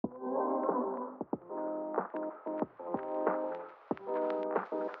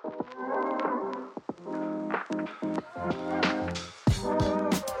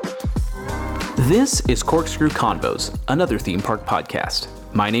This is Corkscrew Convos, another theme park podcast.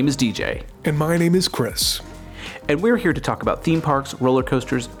 My name is DJ. And my name is Chris. And we're here to talk about theme parks, roller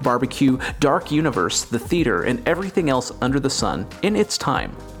coasters, barbecue, Dark Universe, the theater, and everything else under the sun in its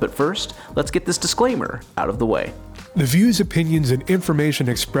time. But first, let's get this disclaimer out of the way. The views, opinions, and information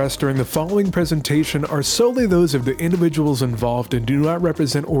expressed during the following presentation are solely those of the individuals involved and do not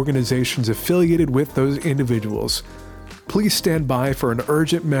represent organizations affiliated with those individuals. Please stand by for an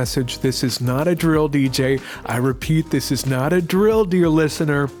urgent message. This is not a drill, DJ. I repeat, this is not a drill, dear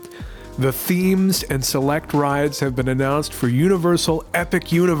listener. The themes and select rides have been announced for Universal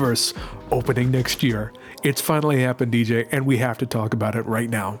Epic Universe opening next year. It's finally happened, DJ, and we have to talk about it right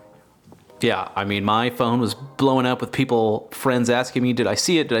now. Yeah, I mean, my phone was blowing up with friends asking me, did I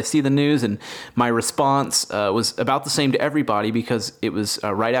see it? Did I see the news? And my response was about the same to everybody because it was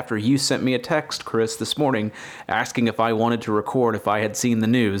right after you sent me a text, Chris, this morning, asking if I wanted to record if I had seen the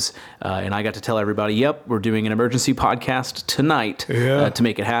news. And I got to tell everybody, yep, we're doing an emergency podcast tonight to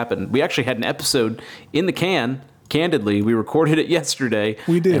make it happen. We actually had an episode in the can, candidly. We recorded it yesterday.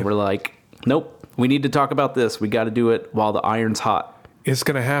 We did. And we're like, nope, we need to talk about this. We got to do it while the iron's hot. It's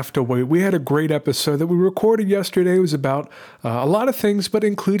going to have to wait. We had a great episode that we recorded yesterday. It was about a lot of things, but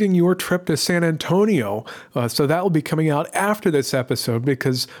including your trip to San Antonio. So that will be coming out after this episode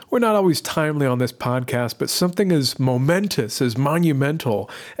because we're not always timely on this podcast, but something as momentous, as monumental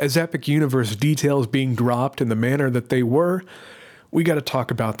as Epic Universe details being dropped in the manner that they were, we got to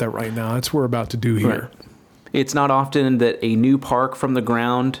talk about that right now. That's what we're about to do here. Right. It's not often that a new park from the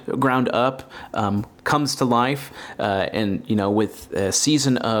ground up comes to life, and you know, with a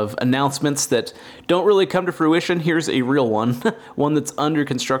season of announcements that don't really come to fruition. Here's a real one, one that's under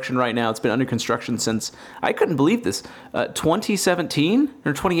construction right now. It's been under construction since, I couldn't believe this, 2017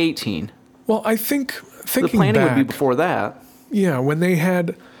 or 2018. Well, I think thinking the planning back, would be before that. Yeah, when they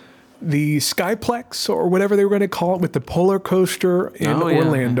had the Skyplex or whatever they were going to call it with the polar coaster in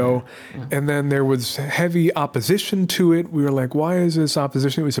Orlando. Yeah. And then there was heavy opposition to it. We were like, why is this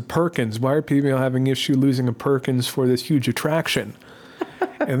opposition? It was a Perkins. Why are people having issue losing a Perkins for this huge attraction?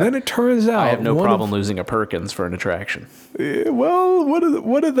 And then it turns out... I have no problem losing a Perkins for an attraction. Well,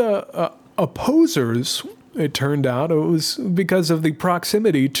 what are the opposers... It turned out it was because of the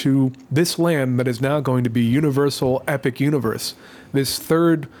proximity to this land that is now going to be Universal Epic Universe. This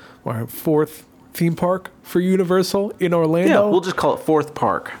fourth theme park for Universal in Orlando. Yeah, we'll just call it fourth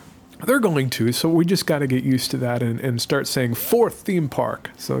park. They're going to, so we just got to get used to that and start saying fourth theme park.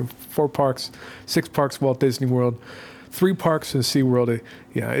 So 4 parks, 6 parks Walt Disney World, 3 parks in SeaWorld.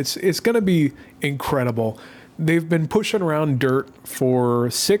 Yeah, it's going to be incredible. They've been pushing around dirt for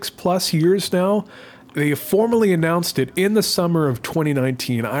 6+ years now. They formally announced it in the summer of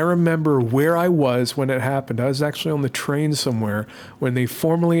 2019. I remember where I was when it happened. I was actually on the train somewhere when they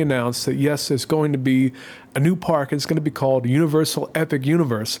formally announced that, yes, there's going to be a new park. It's going to be called Universal Epic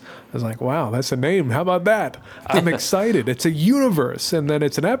Universe. I was like, wow, that's a name. How about that? I'm excited. It's a universe, and then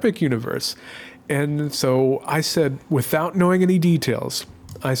it's an epic universe. And so I said, without knowing any details,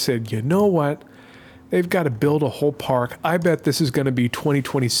 I said, you know what? They've got to build a whole park. I bet this is going to be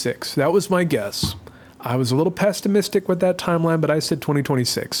 2026. That was my guess. I was a little pessimistic with that timeline, but I said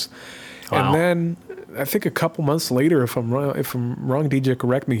 2026. Wow. And then I think a couple months later, if I'm wrong, DJ,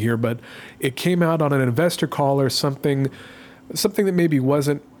 correct me here, but it came out on an investor call or something that maybe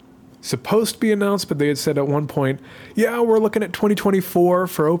wasn't supposed to be announced, but they had said at one point, yeah, we're looking at 2024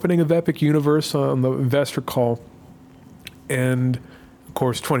 for opening of Epic Universe on the investor call. And of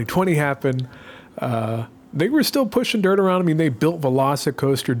course, 2020 happened. They were still pushing dirt around. I mean, they built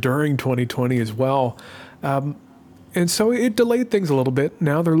VelociCoaster during 2020 as well. And so it delayed things a little bit.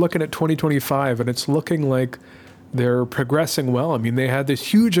 Now they're looking at 2025, and it's looking like they're progressing well. I mean, they had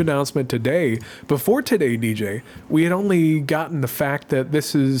this huge announcement today. Before today, DJ, we had only gotten the fact that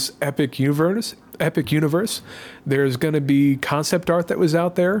this is Epic Universe. There's going to be concept art that was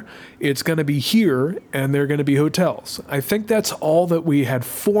out there. It's going to be here, and there are going to be hotels. I think that's all that we had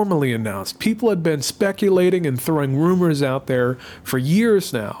formally announced. People had been speculating and throwing rumors out there for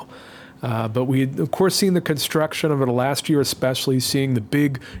years now. But we had, of course, seen the construction of it last year, especially seeing the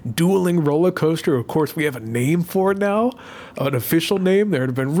big dueling roller coaster. Of course, we have a name for it now, an official name. There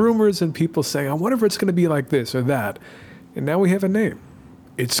had been rumors and people saying, I wonder if it's going to be like this or that. And now we have a name.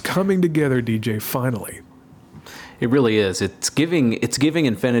 It's coming together, DJ, finally. It really is. It's giving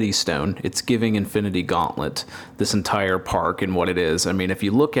Infinity Stone. It's giving Infinity Gauntlet this entire park and what it is. I mean, if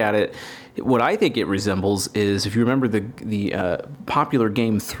you look at it, What I think it resembles is, if you remember the popular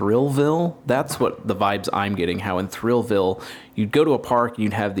game Thrillville, that's what the vibes I'm getting. How in Thrillville, you'd go to a park and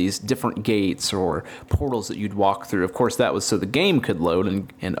you'd have these different gates or portals that you'd walk through. Of course, that was so the game could load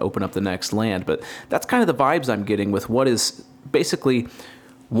and open up the next land. But that's kind of the vibes I'm getting with what is basically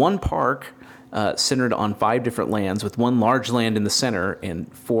one park centered on 5 different lands, with one large land in the center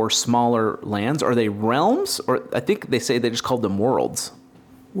and 4 smaller lands. Are they realms? Or I think they say they just called them worlds.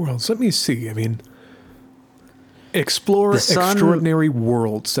 Worlds. Let me see. I mean, explore sun, extraordinary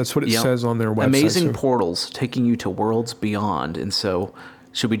worlds. That's what it says on their website. Amazing portals taking you to worlds beyond. And so,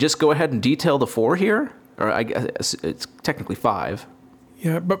 should we just go ahead and detail the 4 here? Or I guess it's technically 5.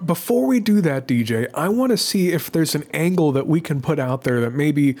 Yeah, but before we do that, DJ, I want to see if there's an angle that we can put out there that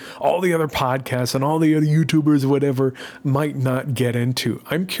maybe all the other podcasts and all the other YouTubers, whatever, might not get into.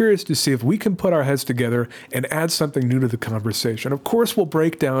 I'm curious to see if we can put our heads together and add something new to the conversation. Of course, we'll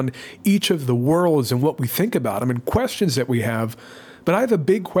break down each of the worlds and what we think about them and questions that we have. But I have a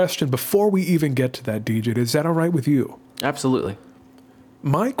big question before we even get to that, DJ. Is that all right with you? Absolutely.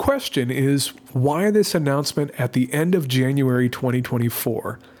 My question is, why this announcement at the end of January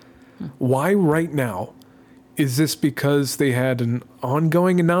 2024? Why right now? Is this because they had an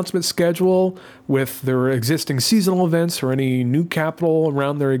ongoing announcement schedule with their existing seasonal events or any new capital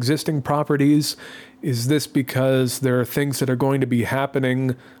around their existing properties? Is this because there are things that are going to be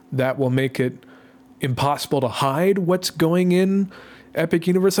happening that will make it impossible to hide what's going in Epic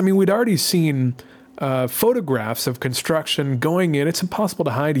Universe? I mean, we'd already seen photographs of construction going in. It's impossible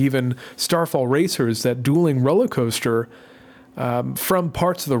to hide even Starfall Racers, that dueling roller coaster, from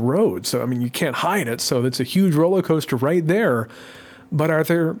parts of the road. So, I mean, you can't hide it. So it's a huge roller coaster right there. But are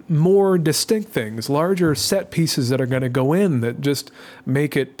there more distinct things, larger set pieces that are going to go in that just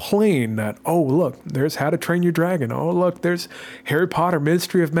make it plain that, oh, look, there's How to Train Your Dragon. Oh, look, there's Harry Potter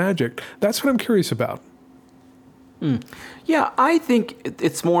Ministry of Magic. That's what I'm curious about. Yeah, I think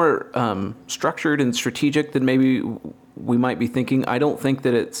it's more structured and strategic than maybe we might be thinking. I don't think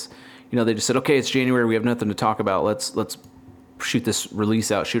that it's, they just said, okay, it's January, we have nothing to talk about. Let's shoot this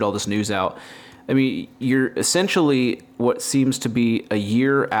release out, shoot all this news out. I mean, you're essentially what seems to be a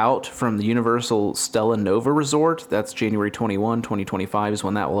year out from the Universal Stella Nova Resort. That's January 21, 2025 is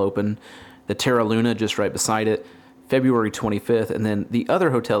when that will open. The Terra Luna just right beside it, February 25th. And then the other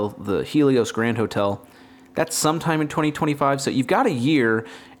hotel, the Helios Grand Hotel, that's sometime in 2025. So you've got a year,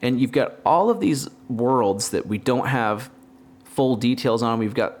 and you've got all of these worlds that we don't have full details on.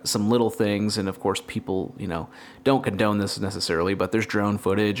 We've got some little things, and of course people, don't condone this necessarily, but there's drone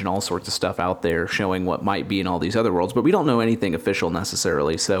footage and all sorts of stuff out there showing what might be in all these other worlds, but we don't know anything official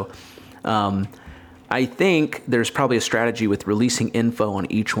necessarily. So I think there's probably a strategy with releasing info on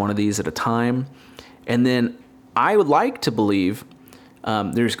each one of these at a time. And then I would like to believe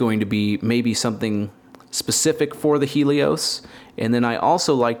there's going to be maybe something specific for the Helios. And then I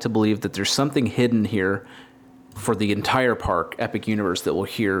also like to believe that there's something hidden here for the entire park, Epic Universe, that we'll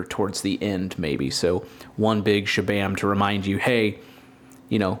hear towards the end maybe. So one big shabam to remind you, hey,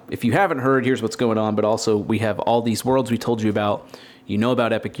 if you haven't heard, here's what's going on, but also we have all these worlds we told you about. You know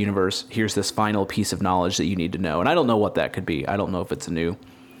about Epic Universe. Here's this final piece of knowledge that you need to know. And I don't know what that could be. I don't know if it's a new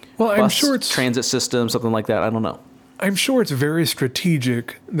I'm sure it's transit system, something like that. I don't know. I'm sure it's very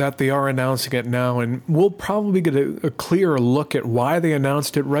strategic that they are announcing it now, and we'll probably get a clearer look at why they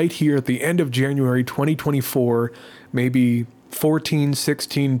announced it right here at the end of January 2024, maybe 14,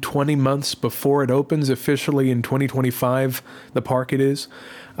 16, 20 months before it opens officially in 2025, the park it is.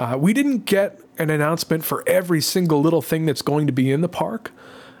 We didn't get an announcement for every single little thing that's going to be in the park,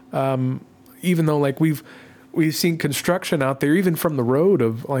 even though we've seen construction out there, even from the road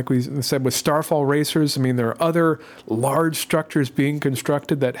of, like we said, with Starfall Racers. I mean, there are other large structures being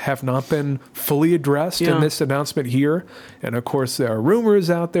constructed that have not been fully addressed in this announcement here. And of course, there are rumors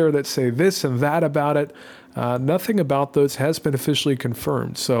out there that say this and that about it. Nothing about those has been officially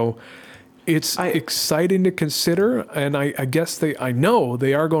confirmed. So it's exciting to consider. And I guess I know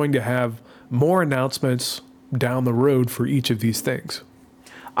they are going to have more announcements down the road for each of these things.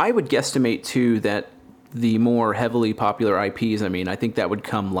 I would guesstimate, too, that the more heavily popular IPs, I think that would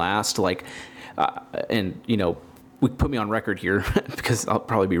come last. We put me on record here because I'll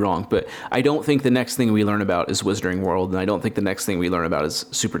probably be wrong, but I don't think the next thing we learn about is Wizarding World, and I don't think the next thing we learn about is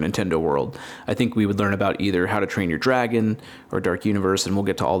Super Nintendo World. I think we would learn about either How to Train Your Dragon or Dark Universe, and we'll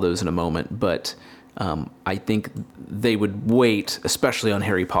get to all those in a moment. But I think they would wait, especially on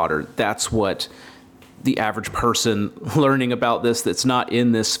Harry Potter. That's what the average person learning about this that's not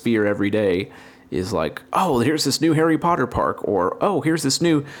in this sphere every day is like, oh, here's this new Harry Potter park, or oh, here's this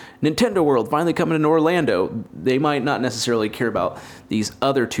new Nintendo World finally coming in Orlando. They might not necessarily care about these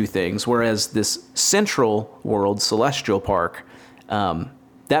other two things, whereas this Central World Celestial Park,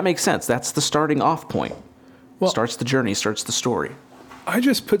 that makes sense. That's the starting off point. Well, starts the journey, starts the story. I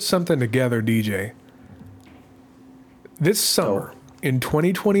just put something together, DJ. This summer, in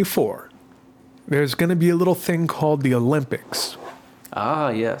 2024, there's going to be a little thing called the Olympics. Ah,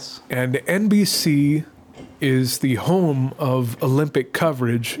 yes. And NBC is the home of Olympic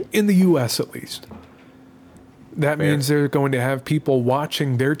coverage in the U.S. at least. That means they're going to have people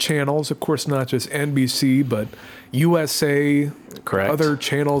watching their channels, of course, not just NBC, but USA, correct, other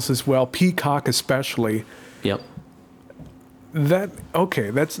channels as well, Peacock especially. Yep.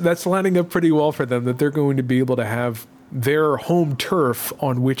 That's lining up pretty well for them, that they're going to be able to have their home turf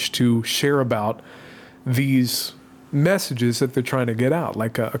on which to share about these messages that they're trying to get out,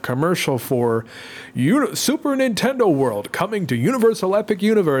 like a commercial for Super Nintendo World coming to Universal Epic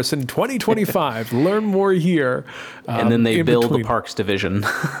Universe in 2025. Learn more here. And then they build the parks division.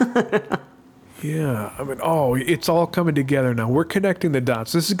 Yeah, I mean, it's all coming together now. We're connecting the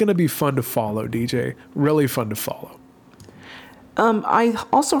dots. This is going to be fun to follow, DJ. Really fun to follow. I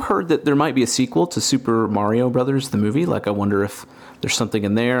also heard that there might be a sequel to Super Mario Brothers, the movie. Like, I wonder if there's something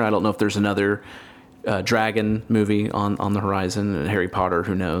in there. I don't know if there's another Dragon movie on the horizon, and Harry Potter,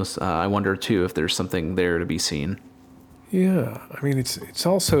 who knows. I wonder too if there's something there to be seen. Yeah, I mean, it's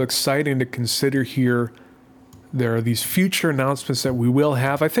also exciting to consider here. There are these future announcements that we will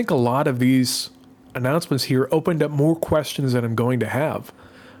have. I think a lot of these announcements here opened up more questions than I'm going to have.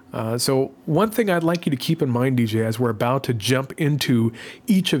 So one thing I'd like you to keep in mind, DJ, as we're about to jump into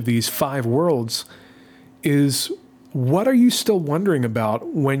each of these 5 worlds, is what are you still wondering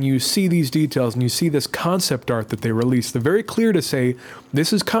about when you see these details and you see this concept art that they released? They're very clear to say,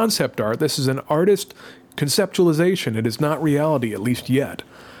 this is concept art. This is an artist conceptualization. It is not reality, at least yet.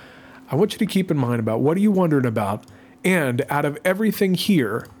 I want you to keep in mind about what are you wondering about, and out of everything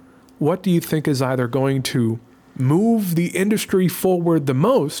here, what do you think is either going to move the industry forward the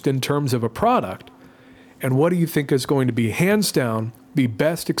most in terms of a product, and what do you think is going to be hands down the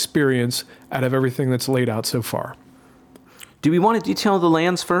best experience out of everything that's laid out so far? Do we want to detail the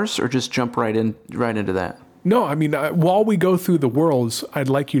lands first, or just jump right into that? No, I mean, while we go through the worlds, I'd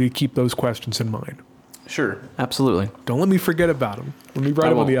like you to keep those questions in mind. Sure, absolutely. Don't let me forget about them. Let me write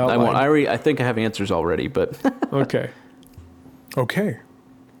them on the outline. I won't. I think I have answers already, but... Okay.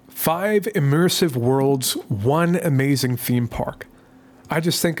 5 immersive worlds, 1 amazing theme park. I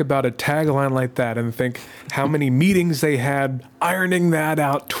just think about a tagline like that and think how many meetings they had, ironing that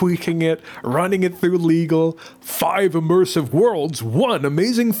out, tweaking it, running it through legal. 5 immersive worlds, 1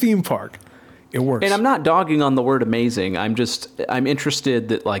 amazing theme park. It works. And I'm not dogging on the word amazing. I'm interested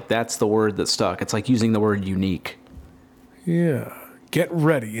that, like, that's the word that stuck. It's like using the word unique. Yeah. Get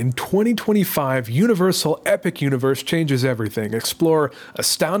ready. In 2025, Universal Epic Universe changes everything. Explore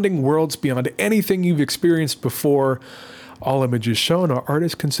astounding worlds beyond anything you've experienced before. All images shown are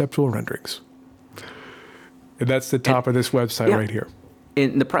artist conceptual renderings. And that's the top of this website right here.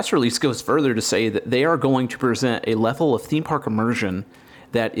 And the press release goes further to say that they are going to present a level of theme park immersion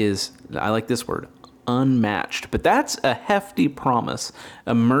that is, I like this word, unmatched. But that's a hefty promise.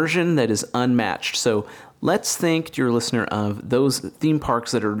 Immersion that is unmatched. So let's think, dear listener, of those theme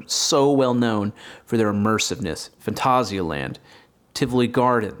parks that are so well known for their immersiveness. Phantasialand, Tivoli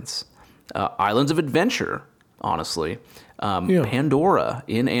Gardens, Islands of Adventure, honestly. Pandora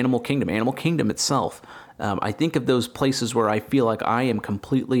in Animal Kingdom itself. I think of those places where I feel like I am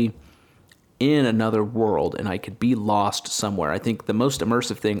completely in another world and I could be lost somewhere. I think the most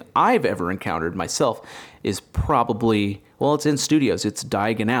immersive thing I've ever encountered myself is probably, well, it's in studios. It's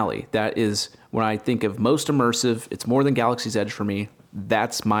Diagon Alley. That is when I think of most immersive. It's more than Galaxy's Edge for me.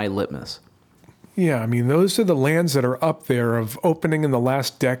 That's my litmus. Yeah, I mean, those are the lands that are up there of opening in the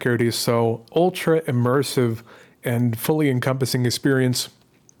last decade or so, ultra immersive and fully encompassing experience.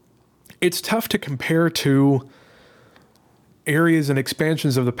 It's tough to compare to areas and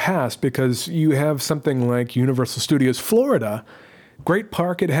expansions of the past because you have something like Universal Studios Florida. Great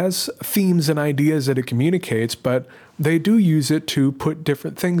park. It has themes and ideas that it communicates, but they do use it to put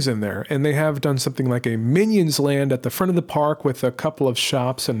different things in there. And they have done something like a Minions Land at the front of the park with a couple of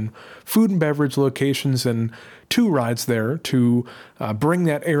shops and food and beverage locations and 2 rides there to bring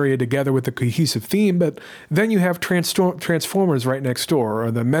that area together with a cohesive theme. But then you have Transformers right next door,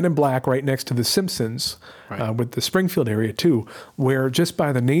 or the Men in Black right next to the Simpsons, with the Springfield area too, where just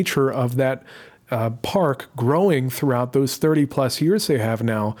by the nature of that park growing throughout those 30 plus years they have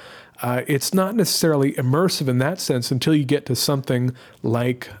now, it's not necessarily immersive in that sense until you get to something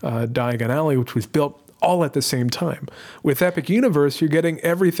like Diagon Alley, which was built all at the same time. With Epic Universe, you're getting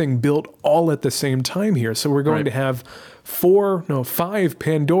everything built all at the same time here. So we're going to have 5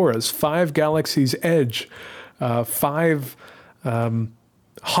 Pandoras, 5 Galaxy's Edge, 5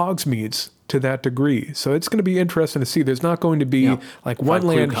 Hogsmeades to that degree. So it's going to be interesting to see. There's not going to be like one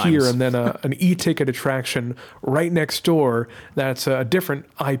land here and then an e-ticket attraction right next door that's a different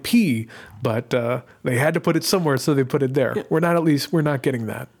IP, but they had to put it somewhere, so they put it there. Yeah. We're not getting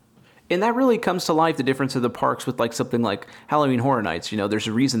that. And that really comes to life, the difference of the parks with like something like Halloween Horror Nights. You know, there's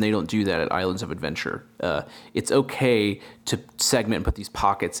a reason they don't do that at Islands of Adventure. It's okay to segment and put these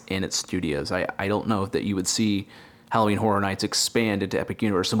pockets in at studios. I don't know that you would see Halloween Horror Nights expand into Epic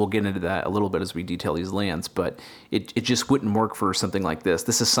Universe, and we'll get into that a little bit as we detail these lands, but it just wouldn't work for something like this.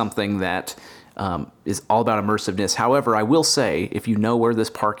 This is something that is all about immersiveness. However, I will say, if you know where this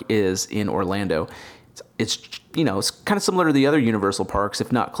park is in Orlando, it's kind of similar to the other Universal parks,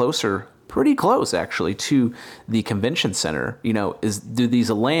 if not closer, pretty close actually to the convention center. Do these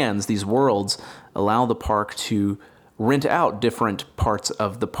lands, these worlds, allow the park to rent out different parts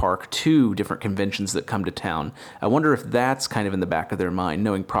of the park to different conventions that come to town? I wonder if that's kind of in the back of their mind,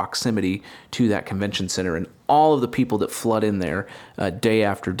 knowing proximity to that convention center and all of the people that flood in there day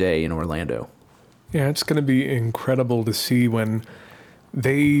after day in Orlando. Yeah, it's going to be incredible to see when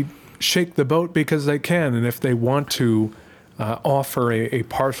they shake the boat, because they can, and if they want to offer a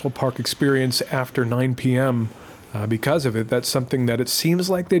partial park experience after 9 p.m. Because of it, that's something that it seems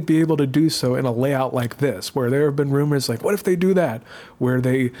like they'd be able to do so in a layout like this, where there have been rumors like, what if they do that, where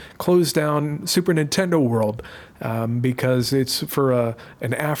they close down Super Nintendo World because it's for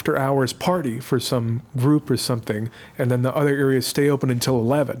an after-hours party for some group or something, and then the other areas stay open until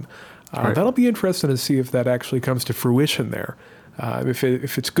 11. Right. That'll be interesting to see if that actually comes to fruition there.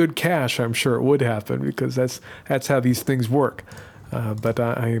 If it's good cash, I'm sure it would happen, because that's how these things work. But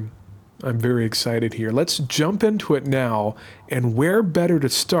I'm very excited here. Let's jump into it now, and where better to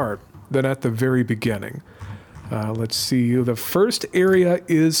start than at the very beginning? Let's see. The first area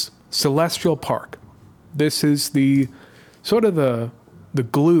is Celestial Park. This is the sort of the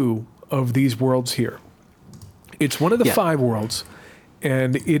glue of these worlds here. It's one of the 5 worlds,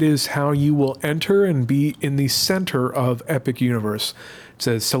 and it is how you will enter and be in the center of Epic Universe. It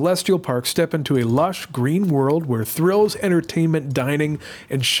says, Celestial Park, step into a lush green world where thrills, entertainment, dining,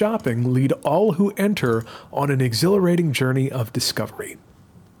 and shopping lead all who enter on an exhilarating journey of discovery.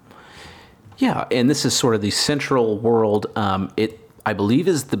 Yeah, and this is sort of the central world. It, I believe,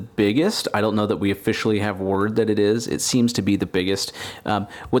 is the biggest. I don't know that we officially have word that it is. It seems to be the biggest.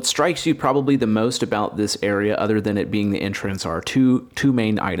 What strikes you probably the most about this area, other than it being the entrance, are two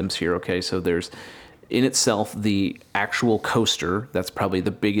main items here. Okay, so there's in itself the actual coaster. That's probably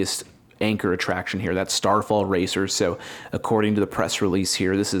the biggest anchor attraction here. That's Starfall Racers. So according to the press release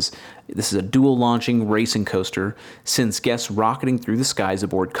here, this is a dual launching racing coaster, sends guests rocketing through the skies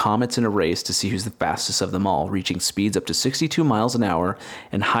aboard comets in a race to see who's the fastest of them all, reaching speeds up to 62 miles an hour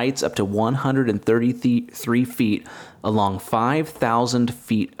and heights up to 133 feet along 5,000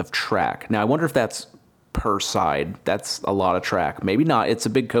 feet of track. Now, I wonder if that's per side. That's a lot of track. Maybe not. It's a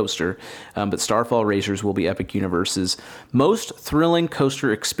big coaster, but Starfall Racers will be Epic Universe's most thrilling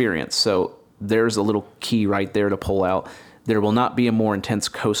coaster experience. So there's a little key right there to pull out. There will not be a more intense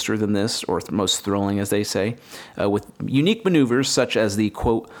coaster than this, or most thrilling, as they say, with unique maneuvers such as the,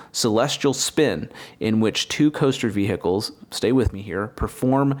 quote, Celestial Spin, in which 2 coaster vehicles, stay with me here,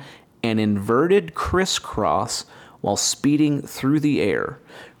 perform an inverted crisscross while speeding through the air,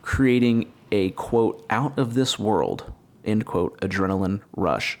 creating a, quote, out of this world, end quote, adrenaline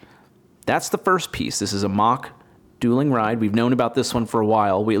rush. That's the first piece. This is a mock dueling ride. We've known about this one for a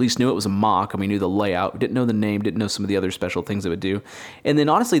while. We at least knew it was a mock, and we knew the layout. We didn't know the name, didn't know some of the other special things it would do. And then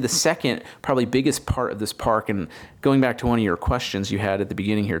honestly, the second, probably biggest part of this park, and going back to one of your questions you had at the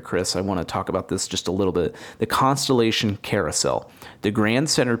beginning here, Chris, I want to talk about this just a little bit. The Constellation Carousel, the grand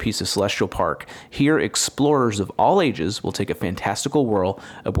centerpiece of Celestial Park. Here, explorers of all ages will take a fantastical whirl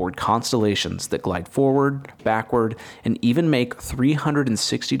aboard constellations that glide forward, backward, and even make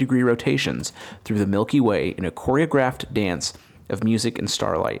 360-degree rotations through the Milky Way in a choreographed dance of music and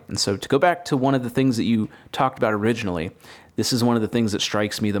starlight. And so to go back to one of the things that you talked about originally, this is one of the things that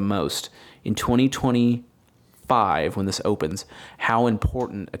strikes me the most. In 2025, when this opens, how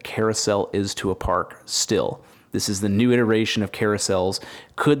important a carousel is to a park still. This is the new iteration of carousels.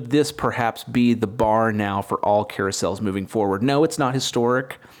 Could this perhaps be the bar now for all carousels moving forward? No, it's not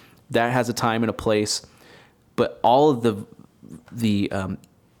historic. That has a time and a place. But all of the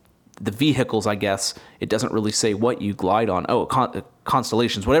the vehicles, I guess. It doesn't really say what you glide on. Oh,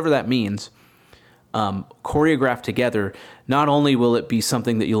 constellations, whatever that means. Choreographed together, not only will it be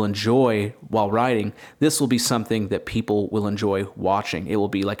something that you'll enjoy while riding, this will be something that people will enjoy watching. It will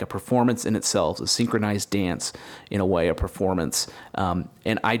be like a performance in itself, a synchronized dance in a way, a performance.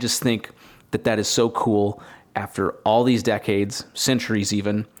 And I just think that is so cool after all these decades, centuries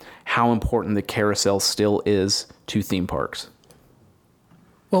even, how important the carousel still is to theme parks.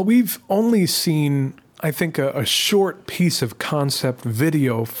 Well, we've only seen, I think, a short piece of concept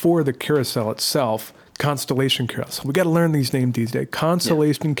video for the carousel itself, Constellation Carousel. We got to learn these names these days.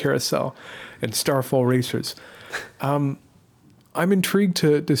 Constellation Carousel and Starfall Racers. I'm intrigued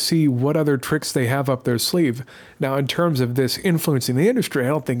to see what other tricks they have up their sleeve. Now, in terms of this influencing the industry, I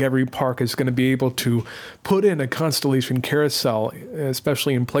don't think every park is going to be able to put in a Constellation Carousel,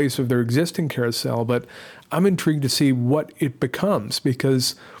 especially in place of their existing carousel, but I'm intrigued to see what it becomes,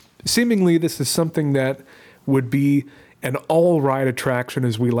 because seemingly this is something that would be an all-ride attraction,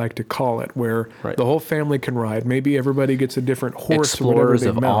 as we like to call it, where the whole family can ride. Maybe everybody gets a different horse or whatever they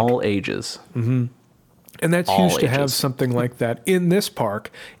mount. Explorers of all ages. Mm-hmm. And that's huge to have something like that in this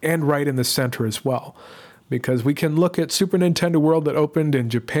park and right in the center as well. Because we can look at Super Nintendo World that opened in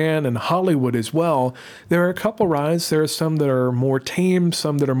Japan and Hollywood as well. There are a couple rides. There are some that are more tame,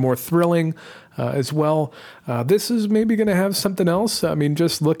 some that are more thrilling as well. This is maybe going to have something else. I mean,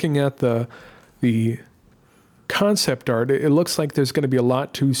 just looking at the concept art, it looks like there's going to be a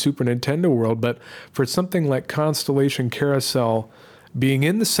lot to Super Nintendo World. But for something like Constellation Carousel being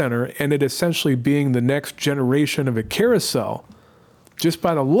in the center and it essentially being the next generation of a carousel, just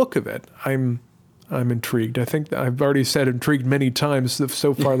by the look of it, I'm intrigued. I think I've already said intrigued many times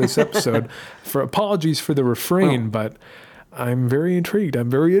so far this episode. Apologies for the refrain, but I'm very intrigued. I'm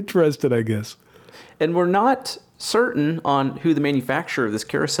very interested, I guess. And we're not certain on who the manufacturer of this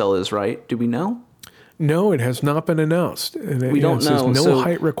carousel is, right? Do we know? No, it has not been announced. We don't know. There's no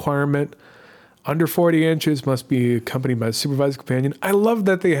height requirement. Under 40 inches must be accompanied by a supervised companion. I love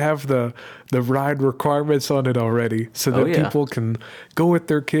that they have the ride requirements on it already, so that people can go with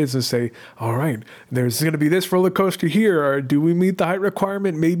their kids and say, all right, there's going to be this roller coaster here. Or do we meet the height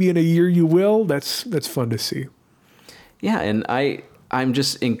requirement? Maybe in a year you will. That's fun to see. Yeah, and I'm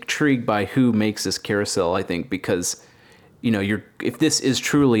just intrigued by who makes this carousel, I think, because if this is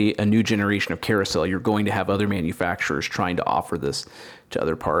truly a new generation of carousel, you're going to have other manufacturers trying to offer this to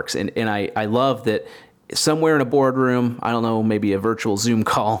other parks. And I love that somewhere in a boardroom, I don't know, maybe a virtual Zoom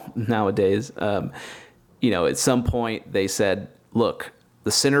call nowadays, at some point they said, look,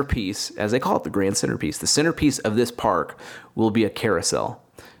 the centerpiece, as they call it, the grand centerpiece, the centerpiece of this park will be a carousel.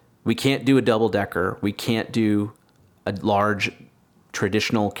 We can't do a double decker. We can't do a large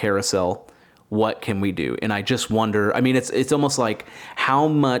traditional carousel. What can we do? And I just wonder, I mean, it's almost like how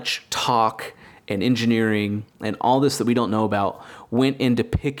much talk and engineering and all this that we don't know about went into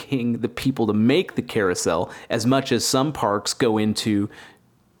picking the people to make the carousel, as much as some parks go into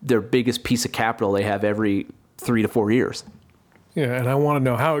their biggest piece of capital they have every 3 to 4 years. Yeah, and I want to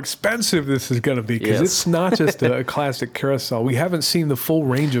know how expensive this is going to be, because it's not just a classic carousel. We haven't seen the full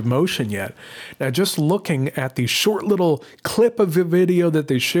range of motion yet. Now, just looking at the short little clip of the video that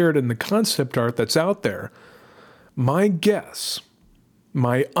they shared in the concept art that's out there, my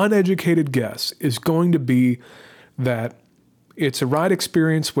uneducated guess, is going to be that it's a ride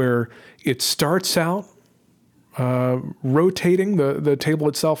experience where it starts out rotating, the table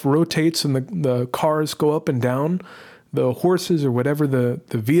itself rotates and the cars go up and down, the horses or whatever the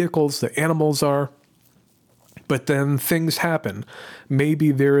vehicles, the animals are. But then things happen.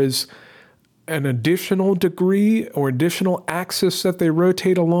 Maybe there is an additional degree or additional axis that they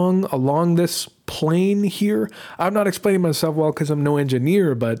rotate along this plane here. I'm not explaining myself well because I'm no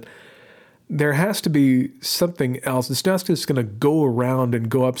engineer, but there has to be something else. It's not just going to go around and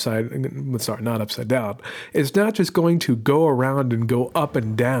go not upside down. It's not just going to go around and go up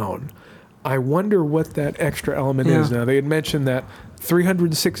and down. I wonder what that extra element is. Now, they had mentioned that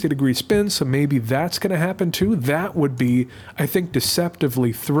 360-degree spin, so maybe that's going to happen too. That would be, I think,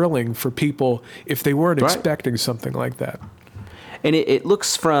 deceptively thrilling for people if they weren't expecting something like that. And it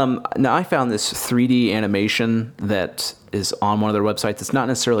looks now I found this 3D animation that is on one of their websites. It's not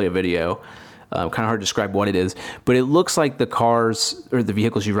necessarily a video. Kind of hard to describe what it is, but it looks like the cars or the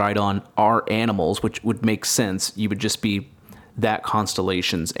vehicles you ride on are animals, which would make sense. You would just be that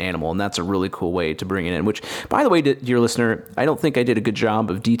constellation's animal, and that's a really cool way to bring it in, which, by the way, dear listener, I don't think I did a good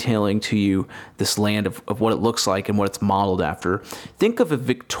job of detailing to you this land of what it looks like and what it's modeled after. Think of a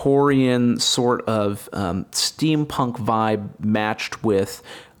Victorian sort of steampunk vibe matched with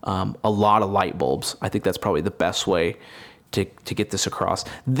a lot of light bulbs. I think that's probably the best way to get this across.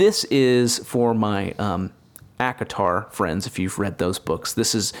 This is for my ACOTAR friends, if you've read those books.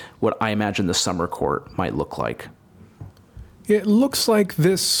 This is what I imagine the summer court might look like. It looks like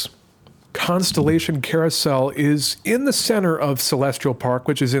this Constellation Carousel is in the center of Celestial Park,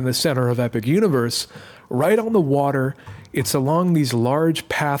 which is in the center of Epic Universe, right on the water. It's along these large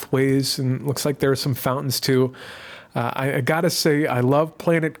pathways, and looks like there are some fountains too. I gotta say, I love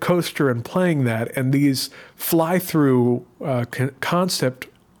Planet Coaster and playing that, and these fly-through concept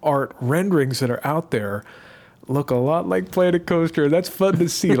art renderings that are out there look a lot like Planet Coaster. That's fun to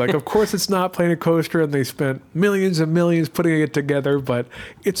see. Like, of course, it's not Planet Coaster, and they spent millions and millions putting it together, but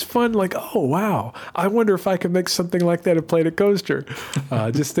it's fun. Like, oh, wow. I wonder if I can make something like that at Planet Coaster.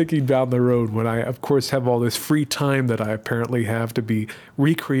 Just thinking down the road when I, of course, have all this free time that I apparently have to be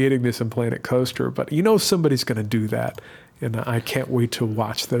recreating this in Planet Coaster. But you know somebody's going to do that, and I can't wait to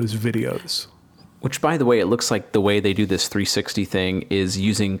watch those videos. Which, by the way, it looks like the way they do this 360 thing is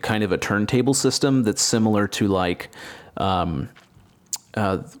using kind of a turntable system that's similar to like, I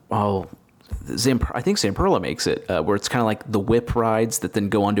think Zamperla makes it, where it's kind of like the whip rides that then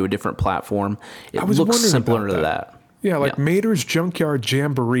go onto a different platform. It looks similar to that. Yeah, like Mater's Junkyard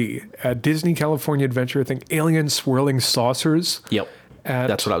Jamboree at Disney California Adventure. I think Alien Swirling Saucers. Yep,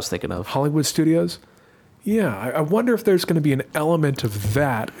 that's what I was thinking of. Hollywood Studios. Yeah, I wonder if there's going to be an element of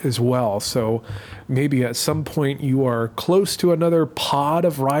that as well. So maybe at some point you are close to another pod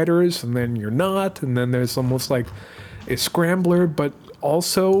of riders, and then you're not, and then there's almost like a scrambler, but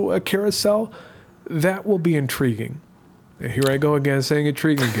also a carousel. That will be intriguing. Here I go again saying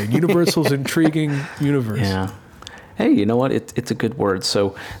intriguing again. Universal's intriguing universe. Yeah. Hey, you know what? It's a good word.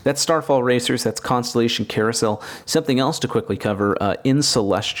 So that's Starfall Racers. That's Constellation Carousel. Something else to quickly cover in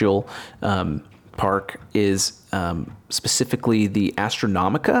Celestial Park is specifically the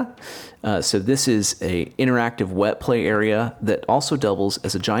Astronomica. So this is a interactive wet play area that also doubles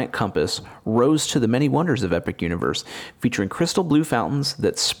as a giant compass, rose to the many wonders of Epic Universe, featuring crystal blue fountains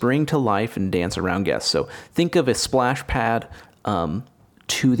that spring to life and dance around guests. So think of a splash pad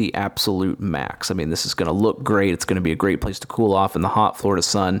to the absolute max. I mean, this is going to look great. It's going to be a great place to cool off in the hot Florida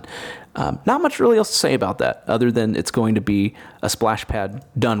sun. Not much really else to say about that, other than it's going to be a splash pad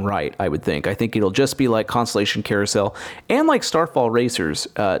done right, I would think. I think it'll just be like Constellation Carousel and like Starfall Racers,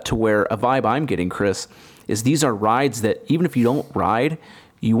 to where a vibe I'm getting, Chris, is these are rides that even if you don't ride,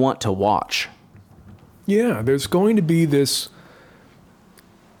 you want to watch. Yeah, there's going to be this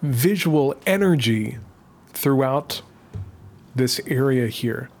visual energy throughout this area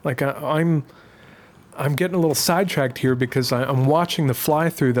here. Like I'm getting a little sidetracked here because I'm watching the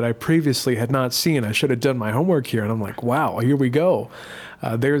fly-through that I previously had not seen. I should have done my homework here, and I'm like, wow, here we go.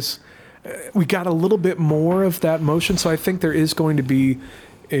 We got a little bit more of that motion, so I think there is going to be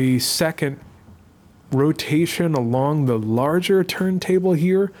a second rotation along the larger turntable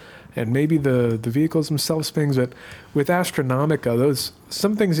here, and maybe the vehicles themselves spins. But with Astronomica, those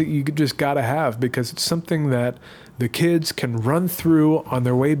some things that you just got to have, because it's something that the kids can run through on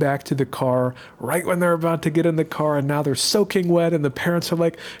their way back to the car right when they're about to get in the car, and now they're soaking wet, and the parents are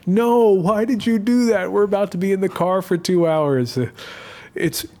like, no, why did you do that? We're about to be in the car for 2 hours.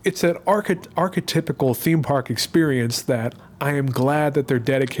 It's an archetypical theme park experience that I am glad that they're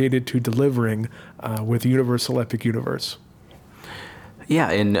dedicated to delivering with Universal Epic Universe.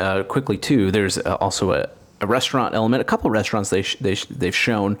 Yeah, and quickly too, there's also a restaurant element. A couple of restaurants they've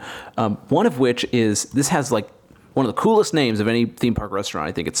shown. One of which is, this has like one of the coolest names of any theme park restaurant.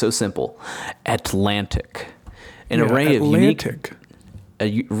 I think it's so simple, Atlantic. An array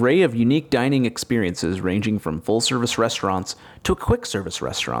of unique dining experiences ranging from full-service restaurants to quick-service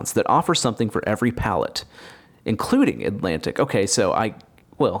restaurants that offer something for every palate, including Atlantic. That's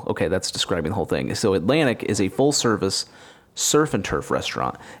describing the whole thing. So Atlantic is a full-service surf and turf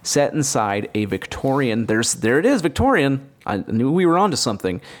restaurant set inside a Victorian, there it is, Victorian. I knew we were onto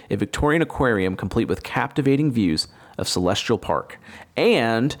something. A Victorian aquarium complete with captivating views of Celestial Park.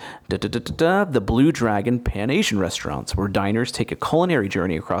 And the Blue Dragon Pan-Asian restaurants, where diners take a culinary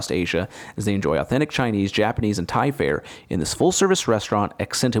journey across Asia as they enjoy authentic Chinese, Japanese, and Thai fare in this full-service restaurant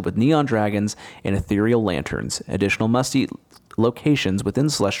accented with neon dragons and ethereal lanterns. Additional must-eat locations within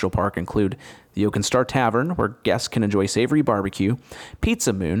Celestial Park include the Oaken Star Tavern, where guests can enjoy savory barbecue,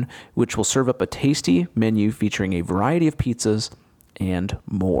 Pizza Moon, which will serve up a tasty menu featuring a variety of pizzas, and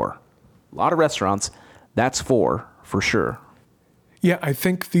more. A lot of restaurants. That's for sure. Yeah, I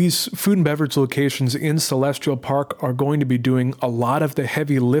think these food and beverage locations in Celestial Park are going to be doing a lot of the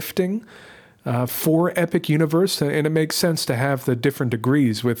heavy lifting. for Epic Universe, and it makes sense to have the different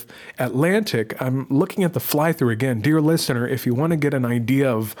degrees. With Atlantic, I'm looking at the fly-through again. Dear listener, if you want to get an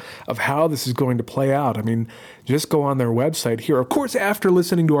idea of how this is going to play out, I mean, just go on their website here. Of course, after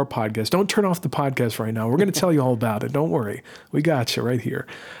listening to our podcast, don't turn off the podcast right now. We're going to tell you all about it. Don't worry. We got you right here.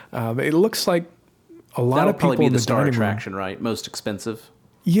 It looks like a lot of people probably be in the the star dining room. attraction, right? Most expensive.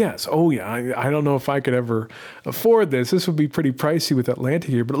 Yes. Oh, yeah. I don't know if I could ever afford this. This would be pretty pricey with Atlantic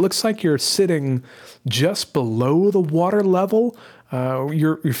here, but it looks like you're sitting just below the water level.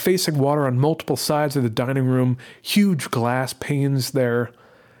 You're facing water on multiple sides of the dining room. Huge glass panes there.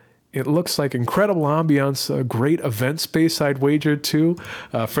 It looks like incredible ambiance, a great event space, I'd wager, too,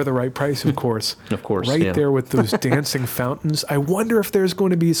 for the right price, of course. Of course, Right yeah. there with those dancing fountains. I wonder if there's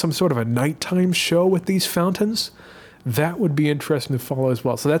going to be some sort of a nighttime show with these fountains. That would be interesting to follow as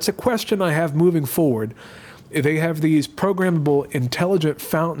well. So that's a question I have moving forward. They have these programmable intelligent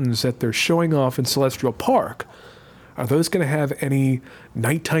fountains that they're showing off in Celestial Park. Are those going to have any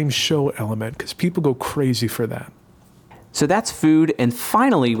nighttime show element? Because people go crazy for that. So that's food. And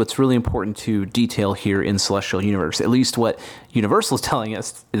finally, what's really important to detail here in Celestial Universe, at least what Universal is telling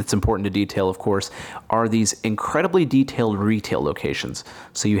us it's important to detail, of course, are these incredibly detailed retail locations.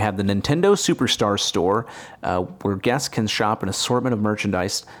 So you have the Nintendo Superstar Store, where guests can shop an assortment of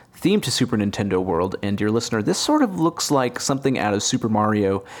merchandise themed to Super Nintendo World. And dear listener, this sort of looks like something out of Super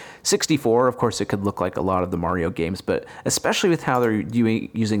Mario 64. Of course, it could look like a lot of the Mario games, but especially with how they're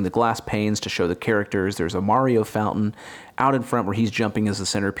using the glass panes to show the characters. There's a Mario fountain out in front where he's jumping as the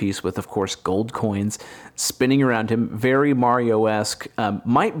centerpiece with, of course, gold coins spinning around him. Very Mario-esque.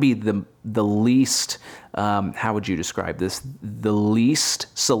 Might be the least, how would you describe this? The least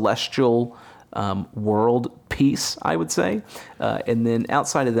celestial world piece, I would say. And then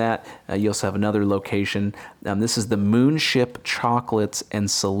outside of that, you also have another location. This is the Moonship Chocolates and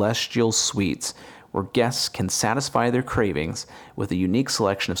Celestial Sweets, where guests can satisfy their cravings with a unique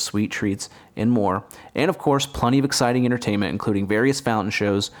selection of sweet treats and more. And of course, plenty of exciting entertainment, including various fountain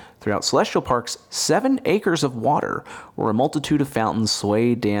shows throughout Celestial Park's 7 acres of water, where a multitude of fountains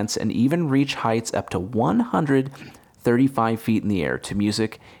sway, dance, and even reach heights up to 135 feet in the air to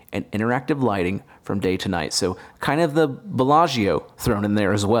music and interactive lighting from day to night. So kind of the Bellagio thrown in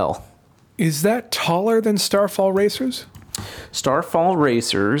there as well. Is that taller than Starfall Racers? Starfall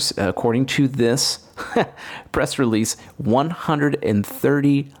Racers, according to this press release,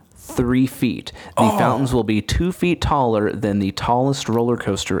 133 feet. The fountains will be 2 feet taller than the tallest roller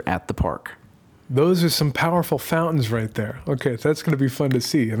coaster at the park. Those are some powerful fountains right there. Okay, that's going to be fun to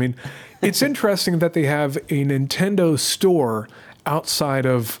see. I mean, it's interesting that they have a Nintendo store outside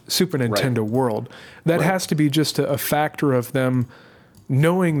of Super Nintendo World. That has to be just a factor of them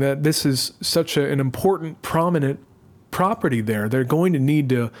knowing that this is such an important, prominent property there. They're going to need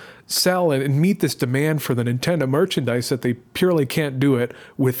to sell and meet this demand for the Nintendo merchandise that they purely can't do it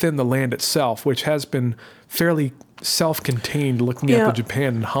within the land itself, which has been fairly self-contained looking at the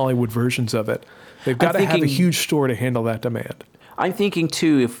Japan and Hollywood versions of it. They've got to have a huge store to handle that demand. I'm thinking,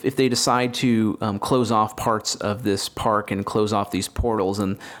 too, if they decide to close off parts of this park and close off these portals,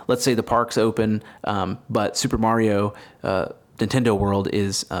 and let's say the park's open, but Super Mario Nintendo World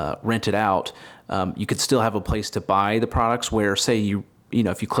is rented out, you could still have a place to buy the products where, say,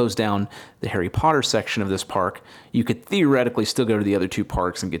 if you close down the Harry Potter section of this park, you could theoretically still go to the other 2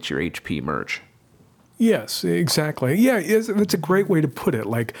 parks and get your HP merch. Yes, exactly. Yeah, that's a great way to put it.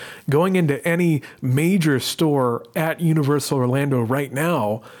 Like going into any major store at Universal Orlando right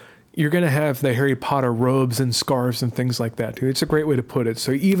now, you're going to have the Harry Potter robes and scarves and things like that, too. It's a great way to put it.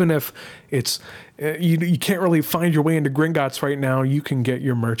 So even if it's you can't really find your way into Gringotts right now, you can get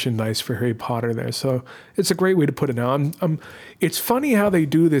your merchandise for Harry Potter there. So it's a great way to put it now. It's funny how they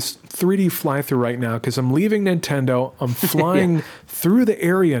do this 3D fly-through right now, because I'm leaving Nintendo, I'm flying through the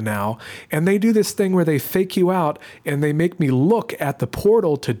area now, and they do this thing where they fake you out, and they make me look at the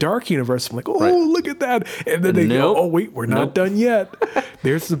portal to Dark Universe. I'm like, look at that. And then they go, oh, wait, we're not done yet.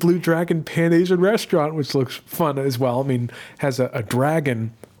 There's the Blue Dragon Pan Asian restaurant, which looks fun as well. I mean, has a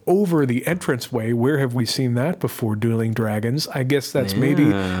dragon over the entranceway. Where have we seen that before, Dueling Dragons? I guess that's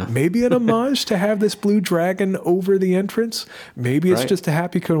maybe an homage to have this blue dragon over the entrance. Maybe it's just a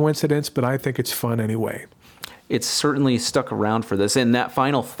happy coincidence, but I think it's fun anyway. It's certainly stuck around for this. And that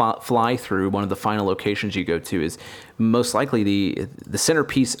final fly-through, one of the final locations you go to, is most likely the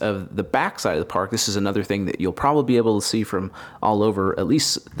centerpiece of the backside of the park. This is another thing that you'll probably be able to see from all over, at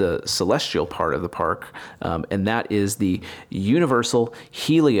least the celestial part of the park, and that is the Universal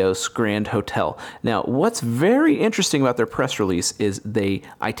Helios Grand Hotel. Now, what's very interesting about their press release is they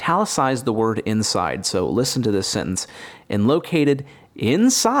italicized the word inside. So listen to this sentence. And located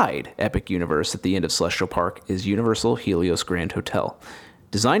Inside Epic Universe at the end of Celestial Park is Universal Helios Grand Hotel.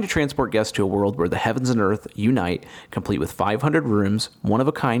 Designed to transport guests to a world where the heavens and earth unite, complete with 500 rooms,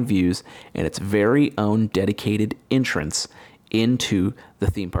 one-of-a-kind views, and its very own dedicated entrance into the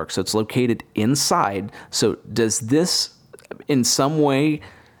theme park. So it's located inside. So does this in some way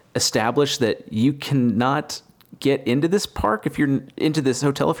establish that you cannot get into this park if you're into this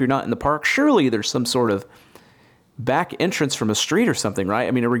hotel if you're not in the park? Surely there's some sort of back entrance from a street or something, right?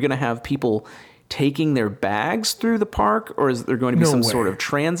 I mean, are we going to have people taking their bags through the park, or is there going to be some sort of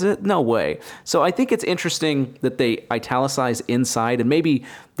transit? No way. So I think it's interesting that they italicize inside, and maybe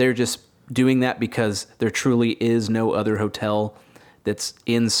they're just doing that because there truly is no other hotel that's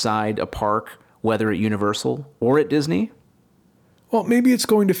inside a park, whether at Universal or at Disney. Well, maybe it's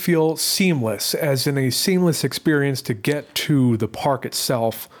going to feel seamless, as in a seamless experience to get to the park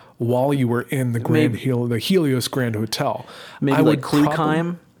itself while you were in the the Helios Grand Hotel. Maybe like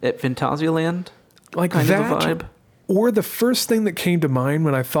Klugheim at Phantasialand? Like kind that, of a vibe. Or the first thing that came to mind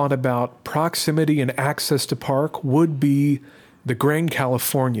when I thought about proximity and access to park would be the Grand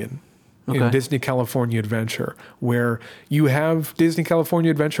Californian in Disney California Adventure, where you have Disney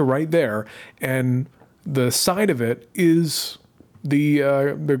California Adventure right there, and the side of it is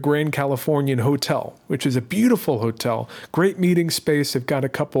the Grand Californian Hotel, which is a beautiful hotel, great meeting space. They've got a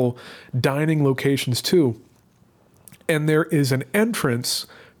couple dining locations too, and there is an entrance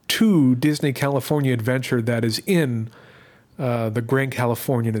to Disney California Adventure that is in the Grand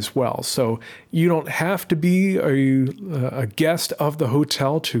Californian as well. So you don't have to be a guest of the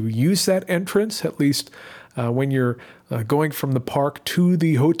hotel to use that entrance, at least when you're going from the park to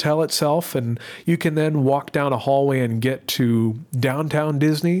the hotel itself, and you can then walk down a hallway and get to downtown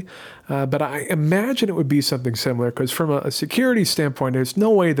Disney. But I imagine it would be something similar, because from a security standpoint, there's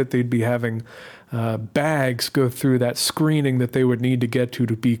no way that they'd be having bags go through that screening that they would need to get to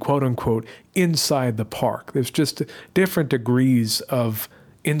be quote unquote inside the park. There's just different degrees of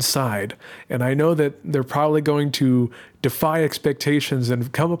inside. And I know that they're probably going to defy expectations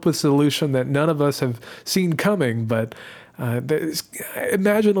and come up with a solution that none of us have seen coming, but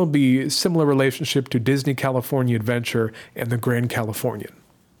imagine it'll be a similar relationship to Disney California Adventure and the Grand Californian.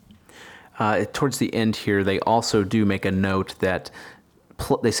 Towards the end here, they also do make a note that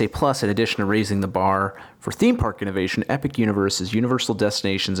they say, plus, in addition to raising the bar for theme park innovation, Epic Universe is Universal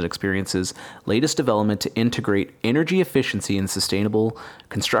Destinations and Experiences' latest development to integrate energy efficiency and sustainable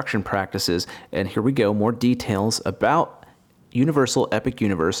construction practices. And here we go, more details about Universal Epic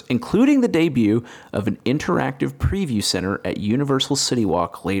Universe, including the debut of an interactive preview center at Universal City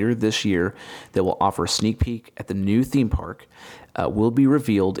Walk later this year that will offer a sneak peek at the new theme park, will be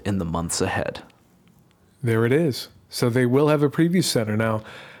revealed in the months ahead. There it is. So they will have a preview center. Now,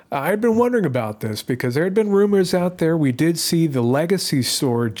 I'd been wondering about this because there had been rumors out there. We did see the Legacy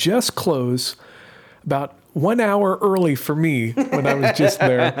store just close about 1 hour early for me when I was just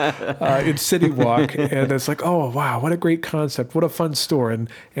there in City Walk. And it's like, oh, wow, what a great concept. What a fun store. And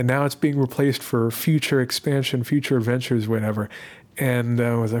now it's being replaced for future expansion, future adventures, whatever. And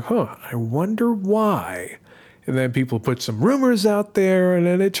I was like, I wonder why. And then people put some rumors out there, and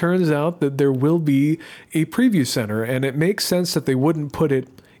then it turns out that there will be a preview center. And it makes sense that they wouldn't put it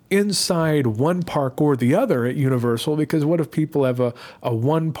inside one park or the other at Universal, because what if people have a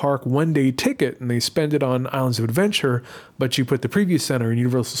one park, 1 day ticket and they spend it on Islands of Adventure, but you put the preview center in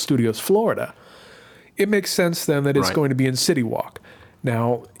Universal Studios Florida? It makes sense then that it's going to be in City Walk.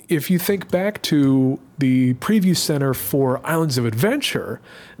 Now, if you think back to the preview center for Islands of Adventure,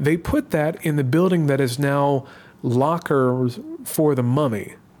 they put that in the building that is now lockers for the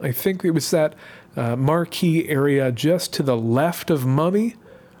Mummy. I think it was that marquee area just to the left of Mummy.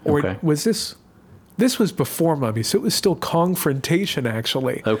 Or was this? This was before Mummy, so it was still Confrontation,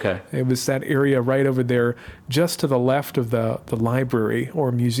 actually. Okay. It was that area right over there, just to the left of the library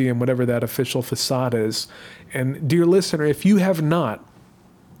or museum, whatever that official facade is. And dear listener, if you have not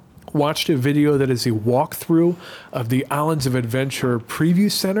watched a video that is a walkthrough of the Islands of Adventure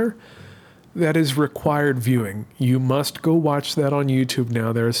Preview Center, that is required viewing. You must go watch that on YouTube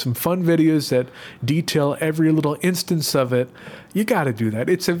now. There are some fun videos that detail every little instance of it. You got to do that.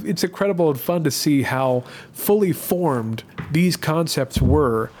 It's incredible and fun to see how fully formed these concepts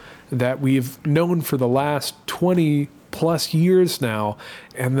were that we've known for the last 20 plus years now,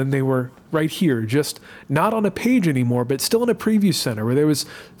 and then they were right here, just not on a page anymore, but still in a preview center where there was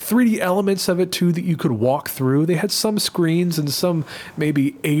 3D elements of it too that you could walk through. They had some screens and some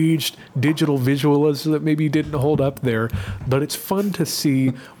maybe aged digital visuals that maybe didn't hold up there, but it's fun to see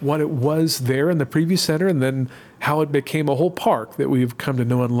what it was there in the preview center and then how it became a whole park that we've come to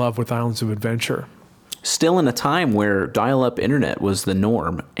know and love with Islands of Adventure. still in a time where dial-up internet was the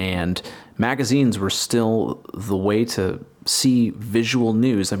norm, and magazines were still the way to see visual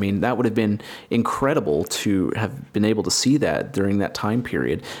news. I mean, that would have been incredible to have been able to see that during that time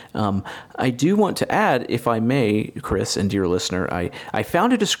period. I do want to add, if I may, Chris and dear listener, I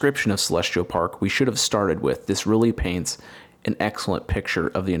found a description of Celestial Park we should have started with. This really paints an excellent picture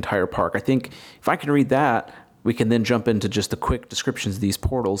of the entire park. I think if I can read that, we can then jump into just the quick descriptions of these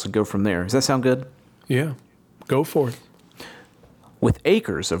portals and go from there. Does that sound good? Yeah, go for it. With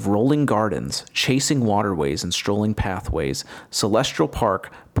acres of rolling gardens, chasing waterways, and strolling pathways, Celestial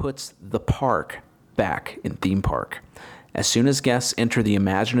Park puts the park back in theme park. As soon as guests enter the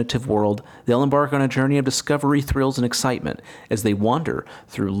imaginative world, they'll embark on a journey of discovery, thrills, and excitement as they wander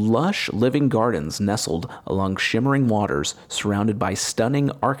through lush living gardens nestled along shimmering waters, surrounded by stunning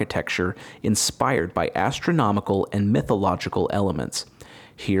architecture inspired by astronomical and mythological elements.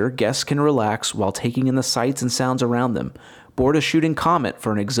 Here, guests can relax while taking in the sights and sounds around them, board a shooting comet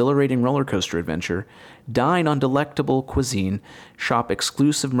for an exhilarating roller coaster adventure, dine on delectable cuisine, shop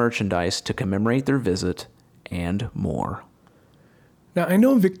exclusive merchandise to commemorate their visit, and more. Now, I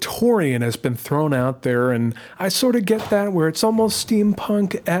know Victorian has been thrown out there, and I sort of get that, where it's almost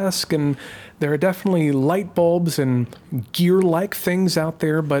steampunk-esque, and there are definitely light bulbs and gear-like things out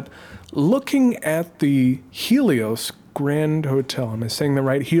there, but looking at the Helios Grand Hotel, am I saying that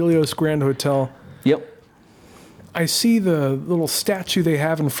right? Helios Grand Hotel. Yep. I see the little statue they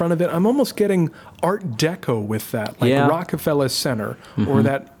have in front of it. I'm almost getting Art Deco with that, like Rockefeller Center, or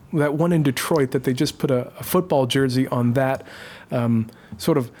that one in Detroit that they just put a football jersey on that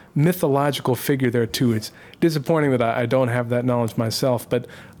sort of mythological figure there too. It's disappointing that I don't have that knowledge myself, but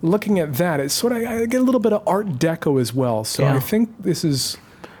looking at that, it's sort of, I get a little bit of Art Deco as well. So I think this is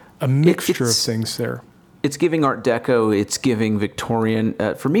a mixture of things there. It's giving Art Deco, it's giving Victorian.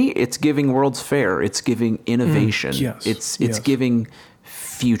 For me, it's giving World's Fair. It's giving innovation. It's giving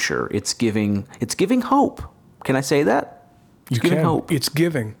future. It's giving hope. Can I say that? It's giving hope. It's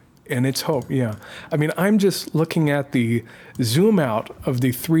giving. And it's hope, yeah. I mean, I'm just looking at the zoom out of the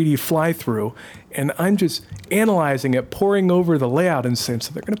 3D fly-through, and I'm just analyzing it, poring over the layout and saying,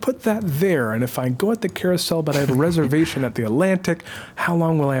 so they're going to put that there. And if I go at the carousel, but I have a reservation at the Atlantic, how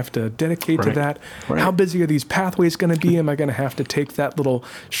long will I have to dedicate to that? How busy are these pathways going to be? Am I going to have to take that little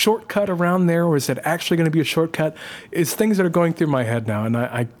shortcut around there, or is it actually going to be a shortcut? It's things that are going through my head now, and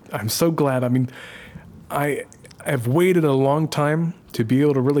I'm so glad. I mean, I've waited a long time to be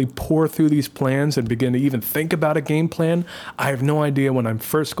able to really pour through these plans and begin to even think about a game plan. I have no idea when I'm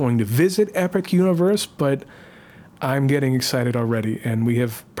first going to visit Epic Universe, but I'm getting excited already. And we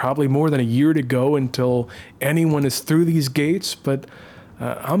have probably more than a year to go until anyone is through these gates, but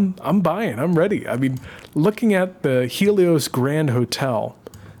I'm buying. I'm ready. I mean, looking at the Helios Grand Hotel,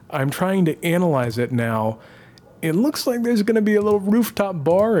 I'm trying to analyze it now. It looks like there's going to be a little rooftop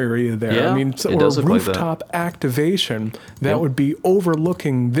bar area there. Yeah, I mean, or a rooftop activation that would be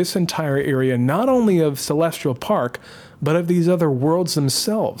overlooking this entire area, not only of Celestial Park, but of these other worlds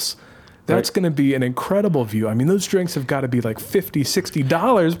themselves. That's going to be an incredible view. I mean, those drinks have got to be like $50,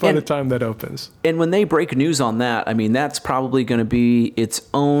 $60 by the time that opens. And when they break news on that, I mean, that's probably going to be its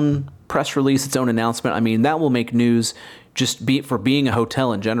own press release, its own announcement. I mean, that will make news just for being a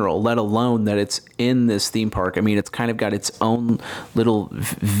hotel in general, let alone that it's in this theme park. I mean, it's kind of got its own little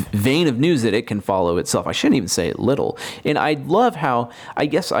vein of news that it can follow itself. I shouldn't even say it little. And I love how, I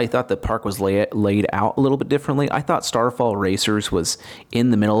guess I thought the park was laid out a little bit differently. I thought Starfall Racers was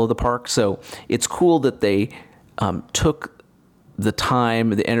in the middle of the park. So it's cool that they took the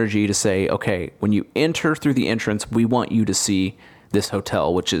time, the energy to say, okay, when you enter through the entrance, we want you to see this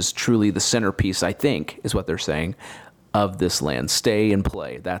hotel, which is truly the centerpiece, I think, is what they're saying, of this land. Stay and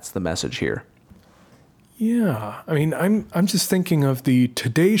play. That's the message here. Yeah. I mean, I'm just thinking of the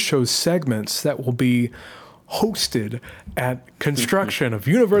Today Show segments that will be hosted at construction of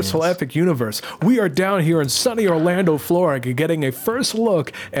Universal Epic Universe. We are down here in sunny Orlando, Florida, getting a first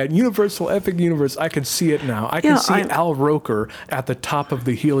look at Universal Epic Universe. I can see it now. I can see Al Roker at the top of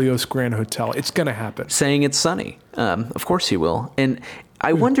the Helios Grand Hotel. It's going to happen. Saying it's sunny. Of course he will. And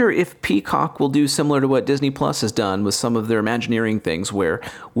I wonder if Peacock will do similar to what Disney Plus has done with some of their Imagineering things, where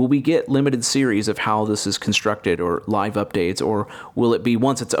will we get limited series of how this is constructed or live updates, or will it be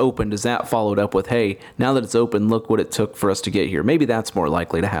once it's opened, is that followed up with, hey, now that it's open, look what it took for us to get here? Maybe that's more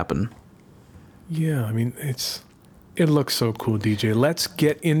likely to happen. Yeah, I mean, it looks so cool, DJ. Let's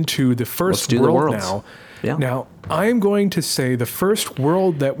get into the first world now. Yeah. Now, I'm going to say the first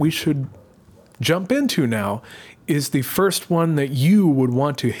world that we should jump into now is the first one that you would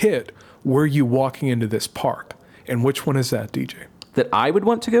want to hit were you walking into this park. And which one is that, DJ? That I would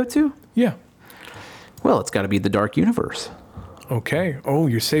want to go to? Yeah. Well, it's got to be the Dark Universe. Okay. Oh,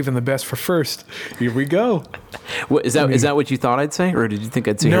 you're saving the best for first. Here we go. What, is that what you thought I'd say, or did you think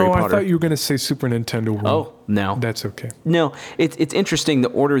I'd say Harry Potter? No, I thought you were going to say Super Nintendo World. Oh, no. That's okay. No, it's interesting the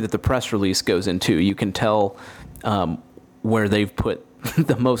order that the press release goes into. You can tell where they've put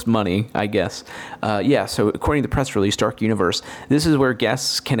the most money, I guess. So according to the press release, Dark Universe, this is where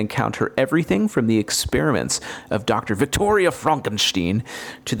guests can encounter everything from the experiments of Dr. Victoria Frankenstein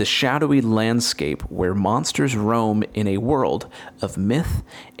to the shadowy landscape where monsters roam in a world of myth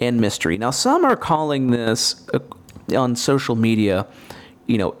and mystery. Now, some are calling this on social media,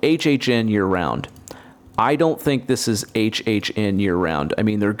 HHN year-round. I don't think this is HHN year-round. I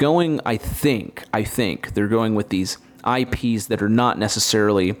mean, they're going, I think they're going with these IPs that are not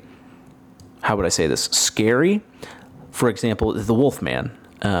necessarily, how would I say this, scary. For example, the Wolfman,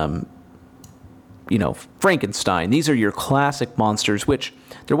 Frankenstein. These are your classic monsters, which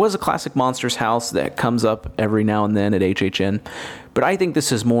there was a classic monsters house that comes up every now and then at HHN. But I think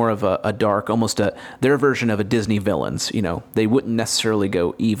this is more of a dark, almost their version of a Disney villains. They wouldn't necessarily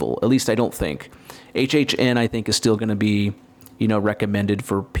go evil. At least I don't think. HHN, I think, is still going to be recommended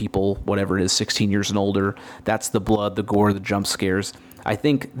for people, whatever it is, 16 years and older. That's the blood, the gore, the jump scares. I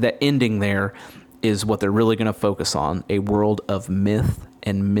think the ending there is what they're really going to focus on, a world of myth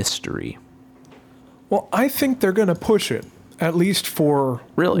and mystery. Well, I think they're going to push it, at least for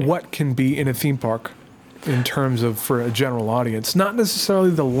what can be in a theme park in terms of for a general audience. Not necessarily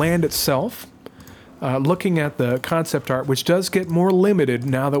the land itself. Looking at the concept art, which does get more limited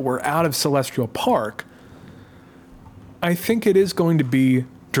now that we're out of Celestial Park, I think it is going to be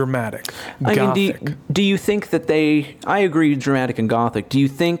dramatic, gothic. Do you think that I agree, dramatic and gothic. Do you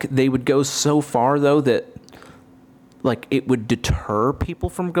think they would go so far, though, that it would deter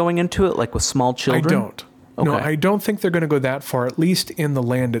people from going into it, like with small children? I don't. Okay. No, I don't think they're going to go that far, at least in the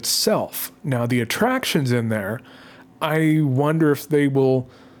land itself. Now, the attractions in there, I wonder if they will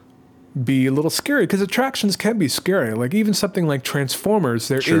be a little scary, because attractions can be scary. Like even something like Transformers,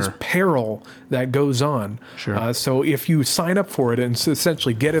 there is peril that goes on. Sure. So if you sign up for it and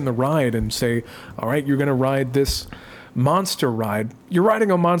essentially get in the ride and say, all right, you're going to ride this monster ride, you're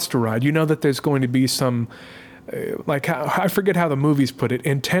riding a monster ride, you know that there's going to be some, I forget how the movies put it,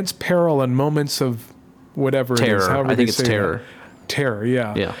 intense peril and moments of whatever terror. It is. I think it's terror. That. Terror,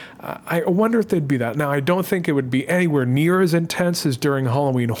 yeah. Yeah. I wonder if they'd be that. Now, I don't think it would be anywhere near as intense as during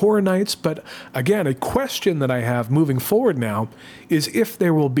Halloween Horror Nights, but again, a question that I have moving forward now is if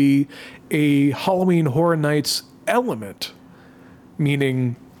there will be a Halloween Horror Nights element,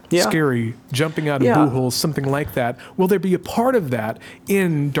 meaning scary, jumping out of boo holes, something like that. Will there be a part of that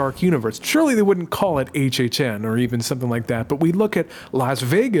in Dark Universe? Surely they wouldn't call it HHN or even something like that, but we look at Las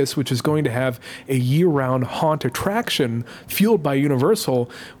Vegas, which is going to have a year-round haunt attraction fueled by Universal.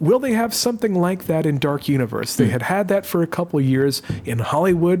 Will they have something like that in Dark Universe? They had that for a couple of years in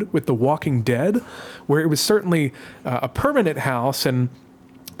Hollywood with The Walking Dead, where it was certainly a permanent house and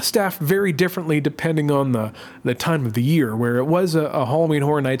staffed very differently depending on the time of the year, where it was a Halloween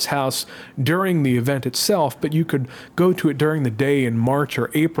Horror Nights house during the event itself, but you could go to it during the day in March or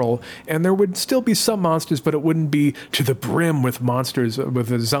April, and there would still be some monsters, but it wouldn't be to the brim with monsters, with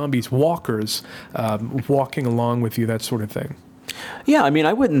the zombies, walkers walking along with you, that sort of thing. Yeah, I mean,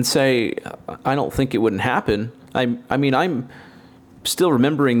 I wouldn't say, I don't think it wouldn't happen. I mean, I'm still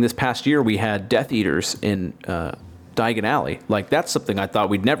remembering this past year we had Death Eaters in Diagon Alley. Like, that's something I thought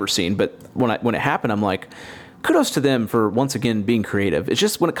we'd never seen, but when it happened, I'm like, kudos to them for once again being creative. It's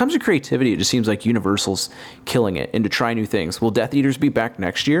just when it comes to creativity, it just seems like Universal's killing it and to try new things. Will Death Eaters be back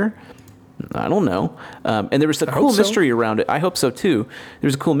next year? I don't know. And there was a cool mystery around it. I hope so too.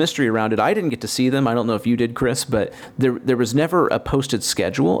 There's a cool mystery around it. I didn't get to see them. I don't know if you did, Chris, but there was never a posted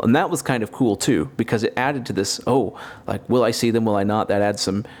schedule, and that was kind of cool too, because it added to this, will I see them, will I not? That adds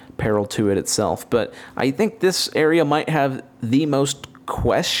some peril to it itself. But I think this area might have the most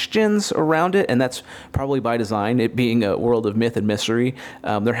questions around it, and that's probably by design, it being a world of myth and mystery.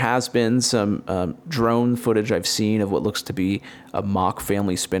 There has been some drone footage I've seen of what looks to be a mock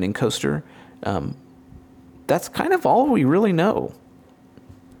family spinning coaster. That's kind of all we really know.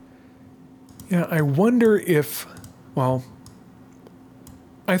 Yeah, I wonder if,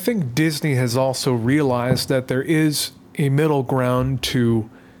 I think Disney has also realized that there is a middle ground to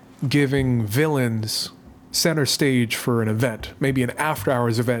giving villains center stage for an event, maybe an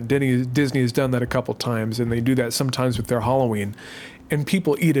after-hours event. Disney has done that a couple times, and they do that sometimes with their Halloween, and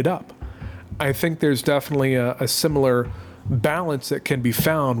people eat it up. I think there's definitely a similar balance that can be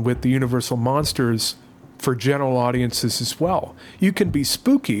found with the Universal Monsters for general audiences as well. You can be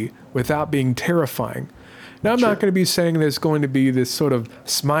spooky without being terrifying. Now, I'm not going to be saying there's going to be this sort of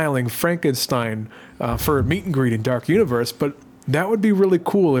smiling Frankenstein for a meet and greet in Dark Universe, but that would be really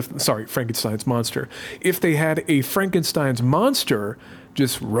cool Frankenstein's monster. If they had a Frankenstein's monster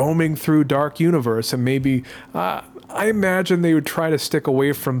just roaming through Dark Universe, and maybe, I imagine they would try to stick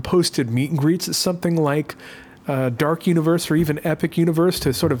away from posted meet and greets at something like Dark Universe or even Epic Universe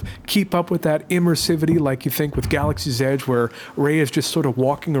to sort of keep up with that immersivity like you think with Galaxy's Edge, where Rey is just sort of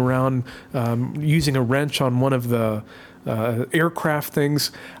walking around using a wrench on one of the aircraft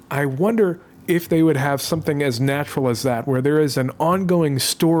things. I wonder if they would have something as natural as that, where there is an ongoing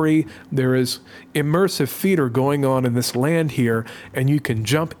story, there is immersive theater going on in this land here, and you can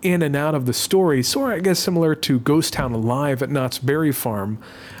jump in and out of the story, sort of, I guess, similar to Ghost Town Alive at Knott's Berry Farm,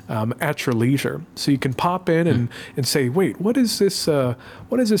 at your leisure. So you can pop in and say, wait, what is this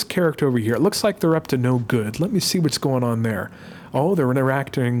character over here? It looks like they're up to no good. Let me see what's going on there. Oh, they're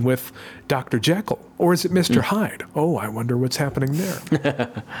interacting with Dr. Jekyll. Or is it Mr. Hyde? Oh, I wonder what's happening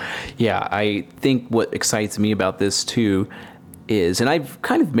there. Yeah, I think what excites me about this too is, and I've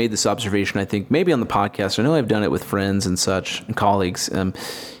kind of made this observation, I think, maybe on the podcast. I know I've done it with friends and such and colleagues.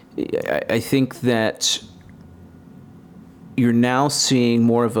 I think that you're now seeing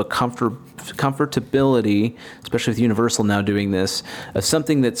more of a comfortability, especially with Universal now doing this, of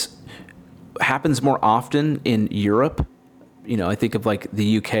something that's happens more often in Europe. You know, I think of like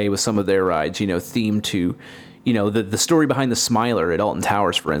the UK with some of their rides, you know, themed to, you know, the story behind the Smiler at Alton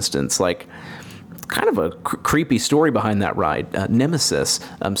Towers, for instance, like kind of a creepy story behind that ride. Nemesis,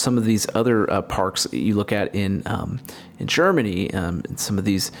 some of these other parks you look at in Germany, and some of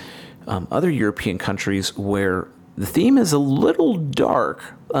these other European countries where the theme is a little dark,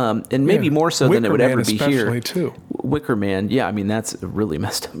 and maybe more so than it would ever be here. Too. Wicker Man, yeah, I mean, that's a really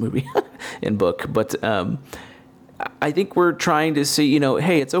messed up movie in book, but I think we're trying to see, you know,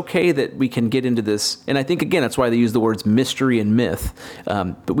 hey, it's okay that we can get into this, and I think, again, that's why they use the words mystery and myth,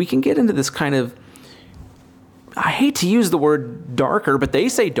 but we can get into this kind of, I hate to use the word darker, but they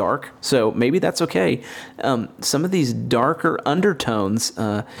say dark, so maybe that's okay. Some of these darker undertones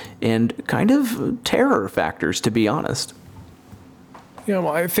and kind of terror factors, to be honest. Yeah,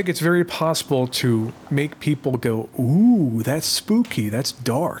 well, I think it's very possible to make people go, ooh, that's spooky, that's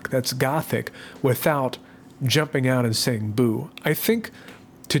dark, that's gothic, without jumping out and saying boo. I think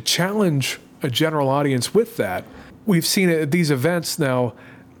to challenge a general audience with that, we've seen it at these events now,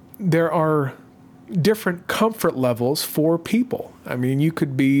 there are different comfort levels for people. I mean, you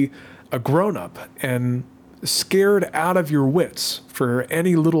could be a grown-up and scared out of your wits for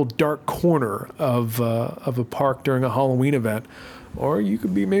any little dark corner of a park during a Halloween event, or you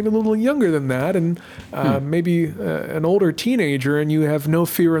could be maybe a little younger than that and maybe an older teenager and you have no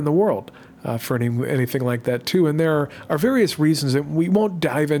fear in the world for anything like that too. And there are various reasons that we won't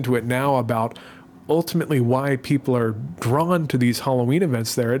dive into it now about ultimately why people are drawn to these Halloween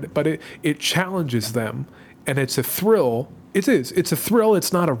events there, but it challenges them, and it's a thrill. It's a thrill.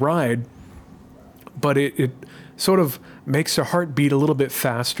 It's not a ride, but it sort of makes their heart beat a little bit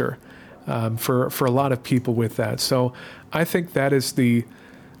faster for a lot of people with that. So I think that is the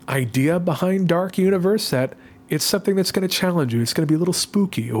idea behind Dark Universe, that it's something that's going to challenge you. It's going to be a little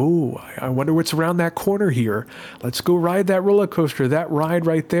spooky. Oh, I wonder what's around that corner here. Let's go ride that roller coaster, that ride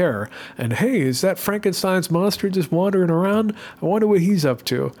right there. And hey, is that Frankenstein's monster just wandering around? I wonder what he's up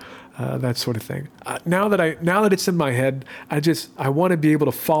to. That sort of thing. Now that it's in my head, I want to be able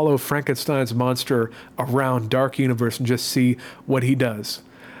to follow Frankenstein's monster around Dark Universe and just see what he does.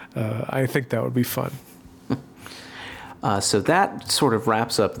 I think that would be fun. So that sort of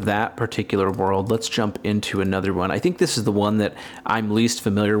wraps up that particular world. Let's jump into another one. I think this is the one that I'm least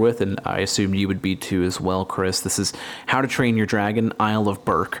familiar with, and I assume you would be too as well, Chris. This is How to Train Your Dragon, Isle of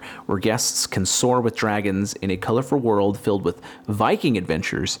Berk, where guests can soar with dragons in a colorful world filled with Viking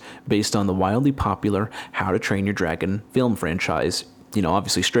adventures based on the wildly popular How to Train Your Dragon film franchise. You know,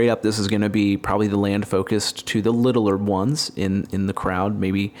 obviously, straight up, this is going to be probably the land focused to the littler ones in the crowd.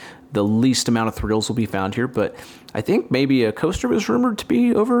 Maybe the least amount of thrills will be found here, but I think maybe a coaster was rumored to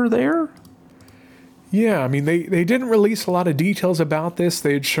be over there. Yeah, I mean, they didn't release a lot of details about this.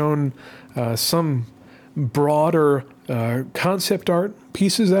 They had shown some broader concept art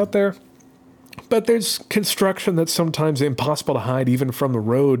pieces out there, but there's construction that's sometimes impossible to hide even from the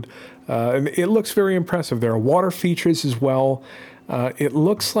road, and it looks very impressive. There are water features as well. It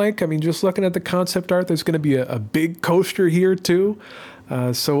looks like, I mean, just looking at the concept art, there's going to be a big coaster here too.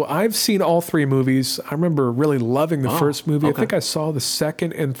 So I've seen all three movies. I remember really loving the first movie. Okay. I think I saw the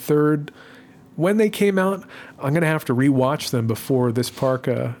second and third when they came out. I'm going to have to rewatch them before this park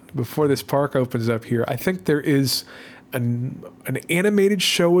opens up here. I think there is an animated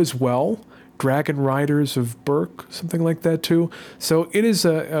show as well Dragon Riders of Berk, something like that too. So it is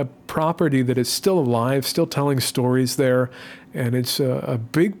a property that is still alive, still telling stories there, and it's a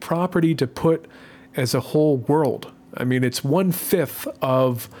big property to put as a whole world. I mean, it's 1/5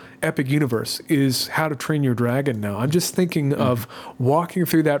 of Epic Universe is How to Train Your Dragon now. I'm just thinking of walking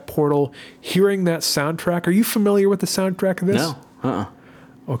through that portal, hearing that soundtrack. Are you familiar with the soundtrack of this? No.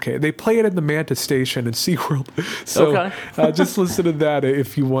 Okay, they play it at the Manta Station in SeaWorld. So just listen to that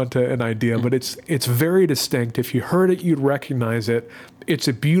if you want an idea. But it's very distinct. If you heard it, you'd recognize it. It's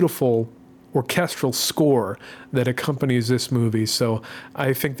a beautiful orchestral score that accompanies this movie. So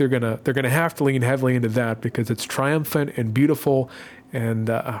I think they're gonna have to lean heavily into that because it's triumphant and beautiful.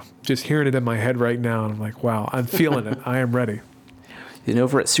 And just hearing it in my head right now, I'm like, wow, I'm feeling it. I am ready. And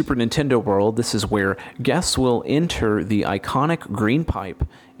over at Super Nintendo World, this is where guests will enter the iconic green pipe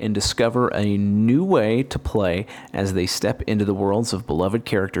and discover a new way to play as they step into the worlds of beloved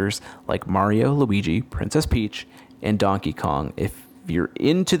characters like Mario, Luigi, Princess Peach, and Donkey Kong. If you're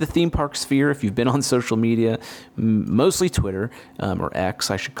into the theme park sphere, if you've been on social media, mostly Twitter, or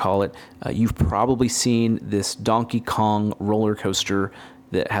X, I should call it, you've probably seen this Donkey Kong roller coaster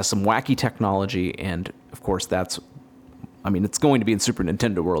that has some wacky technology, and of course it's going to be in Super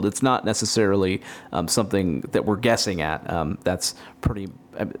Nintendo World. It's not necessarily something that we're guessing at. That's pretty,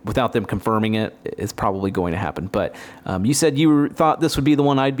 without them confirming it, it's probably going to happen. But you said you thought this would be the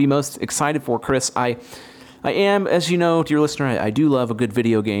one I'd be most excited for, Chris. I am, as you know, to your listener, I do love a good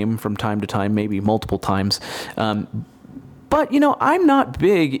video game from time to time, maybe multiple times. But, I'm not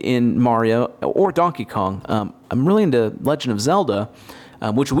big in Mario or Donkey Kong. I'm really into Legend of Zelda,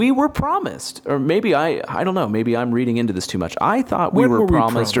 which we were promised. Or maybe I don't know, maybe I'm reading into this too much. I thought we were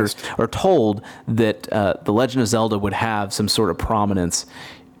promised or told that the Legend of Zelda would have some sort of prominence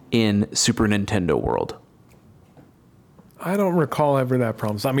in Super Nintendo World. I don't recall ever that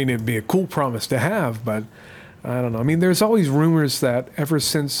promise. I mean, it'd be a cool promise to have, but I don't know. I mean, there's always rumors that ever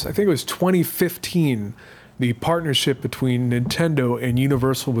since, I think it was 2015, the partnership between Nintendo and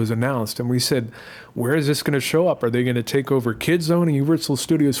Universal was announced. And we said, where is this going to show up? Are they going to take over Kid Zone and Universal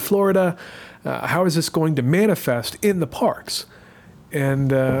Studios Florida? How is this going to manifest in the parks?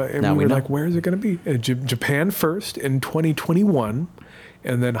 And we were like, where is it going to be? Japan first in 2021,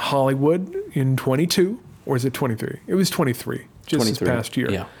 and then Hollywood in 22. Or is it 23? It was 23, just 23. This past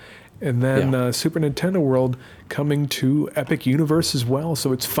year. Yeah. And then Super Nintendo World coming to Epic Universe as well.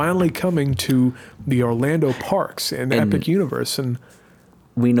 So it's finally coming to the Orlando parks and Epic Universe. And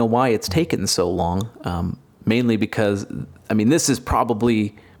we know why it's taken so long, mainly because, this is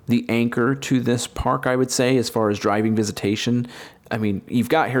probably the anchor to this park, I would say, as far as driving visitation. You've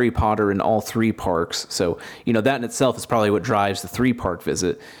got Harry Potter in all three parks. So, that in itself is probably what drives the 3-park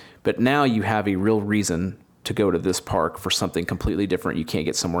visit. But now you have a real reason to go to this park for something completely different you can't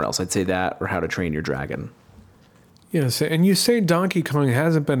get somewhere else. I'd say that or How to Train Your Dragon. Yes, and you say Donkey Kong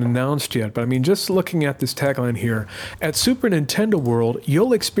hasn't been announced yet, but just looking at this tagline here, at Super Nintendo World,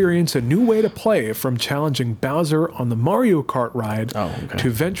 you'll experience a new way to play, from challenging Bowser on the Mario Kart ride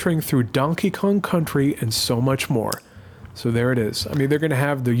to venturing through Donkey Kong Country and so much more. So there it is. They're going to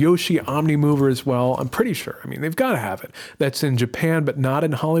have the Yoshi Omnimover as well. I'm pretty sure. They've got to have it. That's in Japan, but not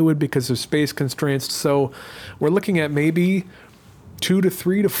in Hollywood because of space constraints. So we're looking at maybe 2 to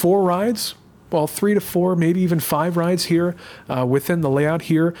 3 to 4 rides. Well, 3 to 4, maybe even 5 rides here within the layout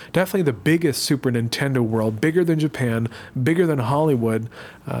here. Definitely the biggest Super Nintendo World, bigger than Japan, bigger than Hollywood.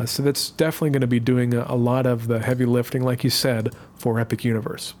 So that's definitely going to be doing a lot of the heavy lifting, like you said, for Epic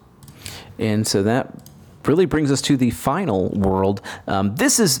Universe. And so that really brings us to the final world.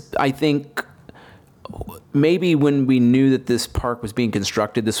 This is, I think, maybe when we knew that this park was being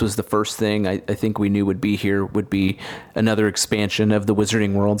constructed, this was the first thing I think we knew would be here, would be another expansion of the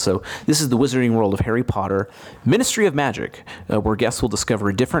Wizarding World. So this is the Wizarding World of Harry Potter, Ministry of Magic, where guests will discover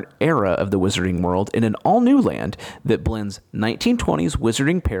a different era of the Wizarding World in an all-new land that blends 1920s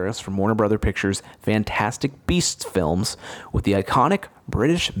Wizarding Paris from Warner Bros. Pictures' Fantastic Beasts films with the iconic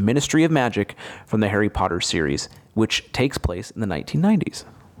British Ministry of Magic from the Harry Potter series, which takes place in the 1990s.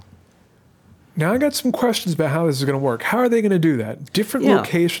 Now I got some questions about how this is going to work. How are they going to do that? Different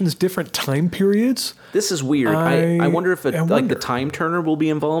locations, different time periods? This is weird. I wonder if the time turner will be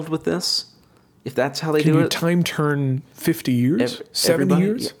involved with this. If that's how they do it. Can you time turn 50 years? 70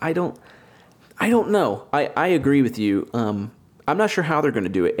 years? I don't know. I agree with you. I'm not sure how they're going to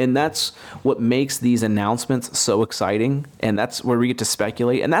do it. And that's what makes these announcements so exciting. And that's where we get to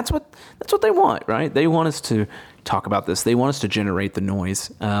speculate. And that's what they want, right? They want us to talk about this. They want us to generate the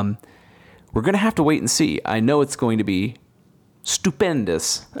noise. We're going to have to wait and see. I know it's going to be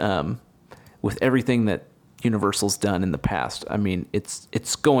stupendous with everything that Universal's done in the past. I mean,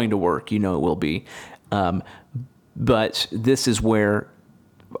 it's going to work. It will be. But this is where,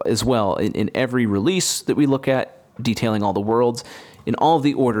 as well, in every release that we look at, detailing all the worlds, in all of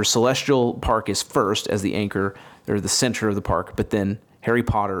the orders, Celestial Park is first as the anchor, or the center of the park, but then Harry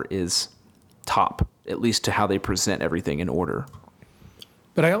Potter is top, at least to how they present everything in order.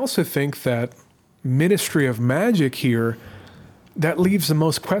 But I also think that Ministry of Magic here, that leaves the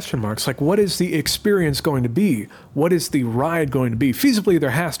most question marks. Like, what is the experience going to be? What is the ride going to be? Feasibly,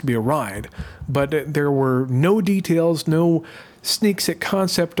 there has to be a ride, but there were no details, no sneaks at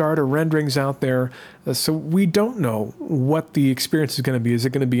concept art or renderings out there. So we don't know what the experience is going to be. Is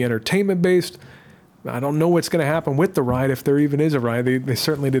it going to be entertainment-based? I don't know what's going to happen with the ride, if there even is a ride. They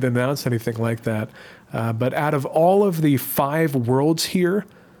certainly didn't announce anything like that. But out of all of the 5 worlds here,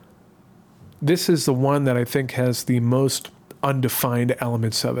 this is the one that I think has the most undefined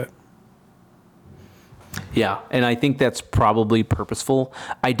elements of it. Yeah, and I think that's probably purposeful.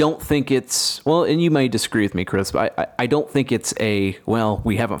 I don't think it's, well, and you may disagree with me, Chris, but I don't think it's we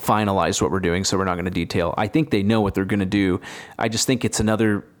haven't finalized what we're doing, so we're not going to detail. I think they know what they're going to do. I just think it's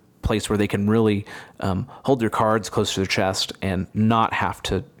another place where they can really hold their cards close to their chest and not have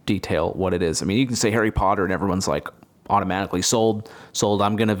to detail what it is. I mean, you can say Harry Potter and everyone's like automatically sold.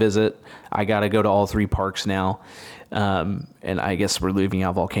 I'm going to visit. I got to go to all 3 parks now. And I guess we're leaving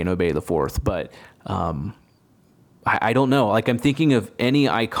out Volcano Bay the 4th, but I don't know. Like, I'm thinking of any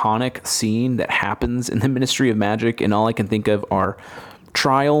iconic scene that happens in the Ministry of Magic, and all I can think of are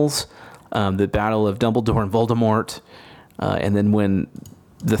trials, the battle of Dumbledore and Voldemort, and then when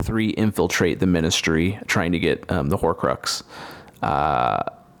the 3 infiltrate the Ministry trying to get the Horcrux.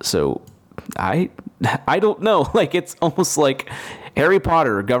 So I don't know. Like, it's almost like Harry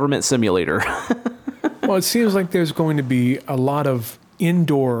Potter, government simulator. Well, it seems like there's going to be a lot of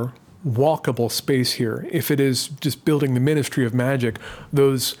indoor walkable space here. If it is just building the Ministry of Magic,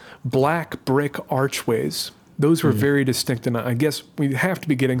 those black brick archways, those were very distinct, and I guess we have to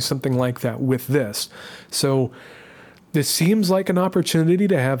be getting something like that with this. So this seems like an opportunity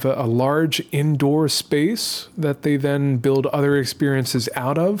to have a large indoor space that they then build other experiences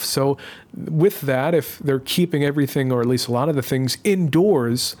out of. So with that, if they're keeping everything, or at least a lot of the things,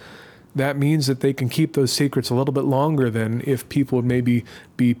 indoors, that means that they can keep those secrets a little bit longer than if people would maybe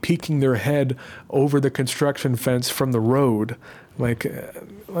be peeking their head over the construction fence from the road. Like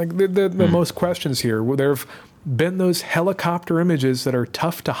the most questions here. There have been those helicopter images that are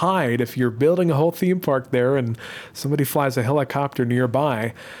tough to hide if you're building a whole theme park there and somebody flies a helicopter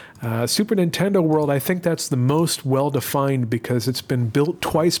nearby. Super Nintendo World, I think that's the most well-defined because it's been built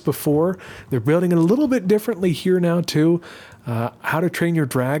twice before. They're building it a little bit differently here now, too. How to Train Your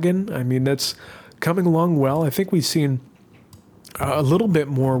Dragon, I mean, that's coming along well. I think we've seen a little bit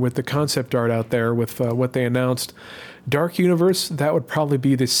more with the concept art out there with what they announced. Dark Universe, that would probably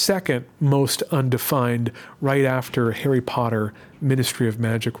be the second most undefined right after Harry Potter Ministry of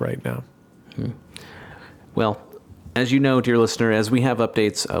Magic right now. Well, as you know, dear listener, as we have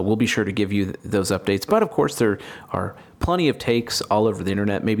updates, we'll be sure to give you those updates. But of course, there are plenty of takes all over the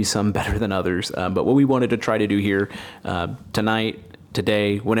internet, maybe some better than others. But what we wanted to try to do here tonight,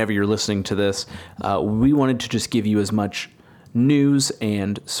 today, whenever you're listening to this, we wanted to just give you as much news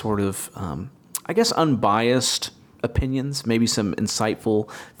and sort of, unbiased opinions, maybe some insightful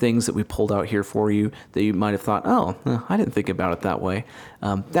things that we pulled out here for you that you might have thought, I didn't think about it that way.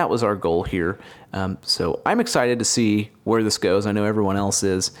 That was our goal here. So I'm excited to see where this goes. I know everyone else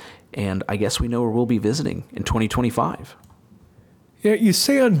is, and I guess we know where we'll be visiting in 2025. Yeah, you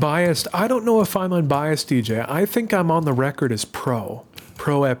say unbiased. I don't know if I'm unbiased, DJ. I think I'm on the record as pro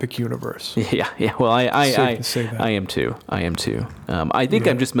Epic Universe. Yeah. Well, I am too. I think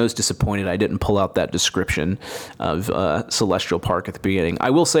Yeah. I'm just most disappointed I didn't pull out that description of Celestial Park at the beginning. I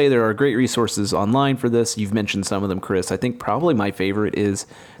will say there are great resources online for this. You've mentioned some of them, Chris. I think probably my favorite is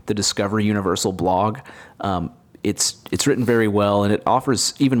the Discover Universal blog. It's written very well, and it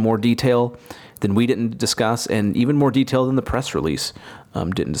offers even more detail than we didn't discuss, and even more detail than the press release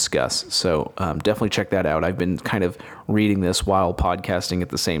didn't discuss. So definitely check that out. I've been kind of reading this while podcasting at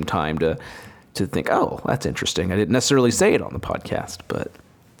the same time to think, that's interesting. I didn't necessarily say it on the podcast, but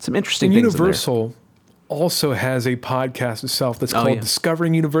some interesting things Universal in there. also has a podcast itself that's called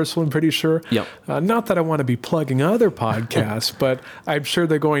Discovering Universal, I'm pretty sure. Yep. Not that I want to be plugging other podcasts, but I'm sure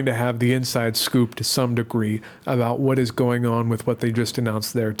they're going to have the inside scoop to some degree about what is going on with what they just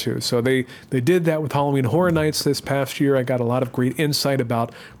announced there too. So they did that with Halloween Horror Nights this past year. I got a lot of great insight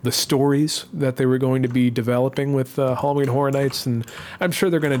about the stories that they were going to be developing with Halloween Horror Nights, and I'm sure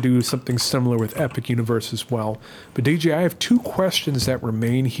they're going to do something similar with Epic Universe as well. But DJ, I have 2 questions that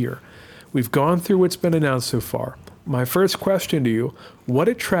remain here. We've gone through what's been announced so far. My first question to you, what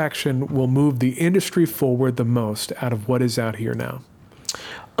attraction will move the industry forward the most out of what is out here now?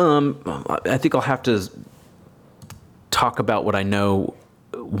 I think I'll have to talk about what I know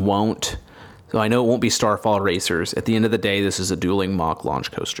won't. So I know it won't be Starfall Racers. At the end of the day, this is a dueling Mach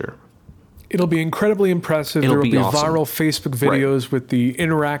launch coaster. It'll be incredibly impressive. There will be awesome. viral Facebook videos with the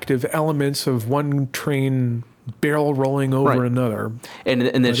interactive elements of one train barrel rolling over another. And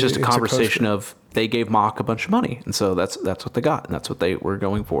it's just a it's conversation a of they gave Mach a bunch of money, and so that's what they got, and that's what they were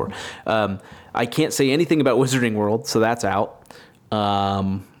going for. I can't say anything about Wizarding World, so that's out.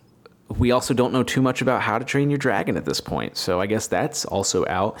 We also don't know too much about How to Train Your Dragon at this point, so I guess that's also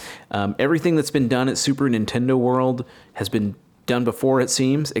out. Everything that's been done at Super Nintendo World has been done before, it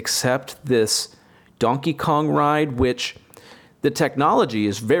seems, except this Donkey Kong ride, which the technology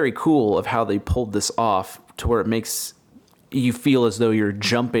is very cool of how they pulled this off to where it makes you feel as though you're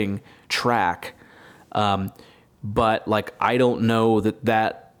jumping track. But like, I don't know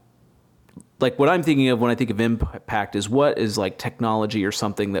that like what I'm thinking of when I think of impact is what is like technology or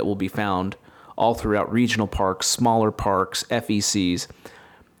something that will be found all throughout regional parks, smaller parks, FECs.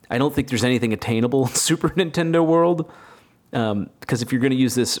 I don't think there's anything attainable in Super Nintendo World. Because if you're going to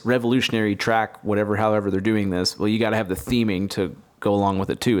use this revolutionary track, however they're doing this, well, you got to have the theming to go along with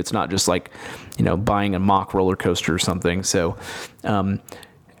it too. It's not just like, buying a Mach roller coaster or something. So,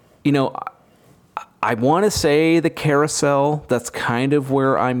 I want to say the carousel. That's kind of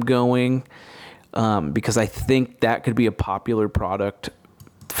where I'm going, because I think that could be a popular product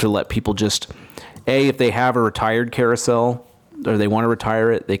to let people just, if they have a retired carousel or they want to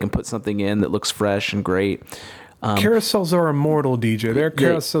retire it, they can put something in that looks fresh and great. Carousels are immortal, DJ. There are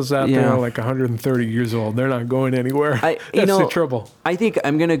carousels out there like 130 years old. They're not going anywhere. That's the trouble. I think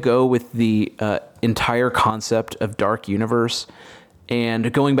I'm going to go with the entire concept of Dark Universe.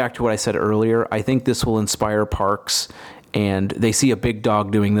 And going back to what I said earlier, I think this will inspire parks. And they see a big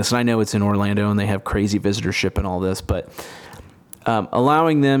dog doing this. And I know it's in Orlando and they have crazy visitorship and all this. But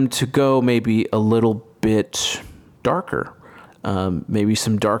allowing them to go maybe a little bit darker. Maybe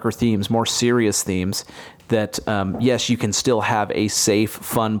some darker themes, more serious themes. That, yes, you can still have a safe,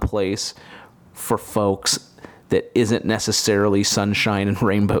 fun place for folks that isn't necessarily sunshine and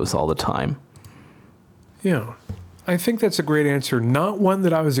rainbows all the time. Yeah, I think that's a great answer. Not one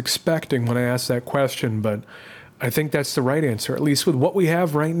that I was expecting when I asked that question, but I think that's the right answer. At least with what we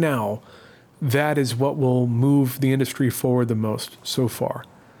have right now, that is what will move the industry forward the most so far.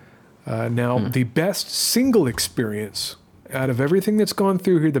 The best single experience out of everything that's gone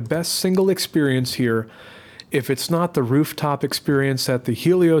through here, the best single experience here, if it's not the rooftop experience at the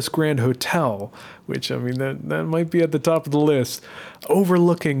Helios Grand Hotel, which, that might be at the top of the list,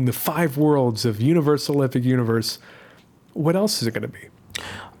 overlooking the 5 worlds of Universal Epic Universe, what else is it going to be?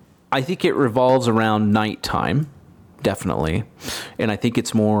 I think it revolves around nighttime, definitely. And I think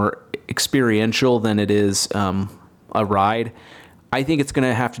it's more experiential than it is a ride. I think it's going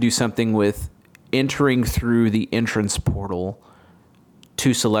to have to do something with entering through the entrance portal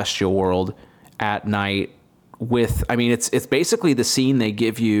to Celestial World at night it's basically the scene they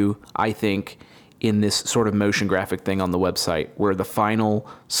give you, I think, in this sort of motion graphic thing on the website, where the final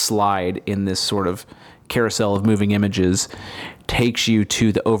slide in this sort of carousel of moving images takes you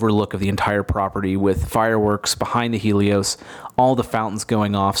to the overlook of the entire property with fireworks behind the Helios, all the fountains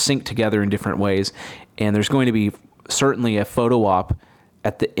going off, synced together in different ways. And there's going to be certainly a photo op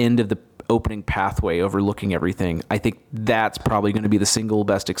at the end of the opening pathway overlooking everything. I think that's probably going to be the single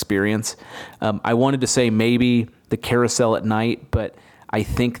best experience. I wanted to say maybe the carousel at night, but I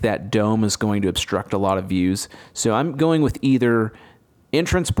think that dome is going to obstruct a lot of views. So I'm going with either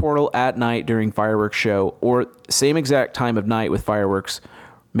entrance portal at night during fireworks show, or same exact time of night with fireworks,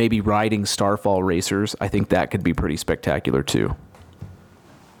 maybe riding Starfall Racers. I think that could be pretty spectacular too.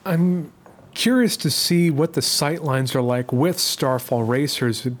 I'm curious to see what the sight lines are like with Starfall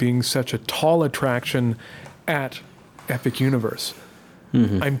Racers being such a tall attraction at Epic Universe.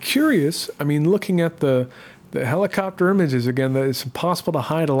 Mm-hmm. I'm curious, looking at the helicopter images again, that it's impossible to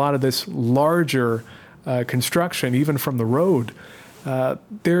hide a lot of this larger construction, even from the road.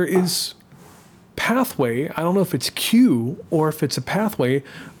 There is pathway, I don't know if it's queue or if it's a pathway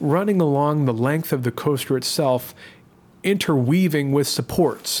running along the length of the coaster itself, interweaving with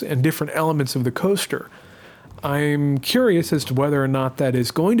supports and different elements of the coaster. I'm curious as to whether or not that is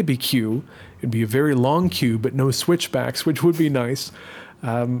going to be queue. It'd be a very long queue, but no switchbacks, which would be nice.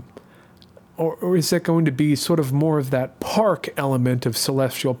 Or is that going to be sort of more of that park element of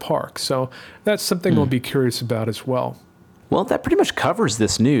Celestial Park? So that's something I'll be curious about as well. Well, that pretty much covers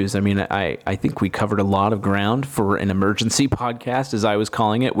this news. I mean, I think we covered a lot of ground for an emergency podcast, as I was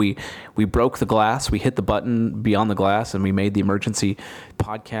calling it. We broke the glass, we hit the button beyond the glass, and we made the emergency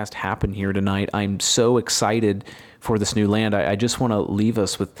podcast happen here tonight. I'm so excited for this new land. I just want to leave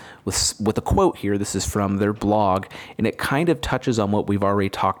us with a quote here. This is from their blog, and it kind of touches on what we've already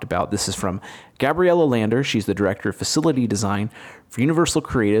talked about. This is from Gabriella Lander. She's the director of facility design for Universal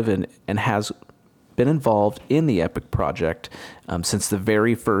Creative and has been involved in the Epic project since the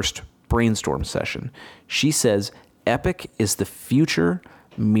very first brainstorm session. She says, Epic is the future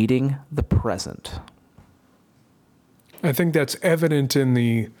meeting the present. I think that's evident in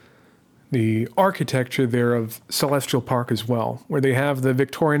the architecture there of Celestial Park as well, where they have the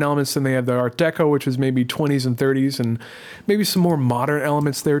Victorian elements and they have the Art Deco, which is maybe 20s and 30s, and maybe some more modern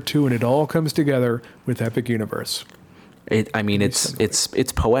elements there too, and it all comes together with Epic Universe.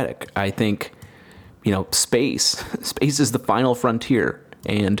 It's poetic. I think, space is the final frontier.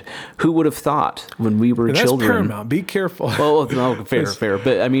 And who would have thought when we were children? That's paramount. Be careful. Well, no, fair.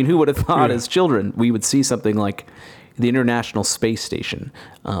 But I mean, who would have thought as children we would see something like the International Space Station?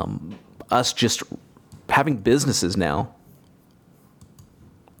 Us just having businesses now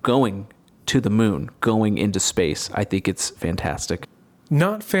going to the moon, going into space. I think it's fantastic.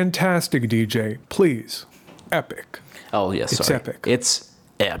 Not fantastic, DJ. Please. Epic. Oh, yes. It's epic. It's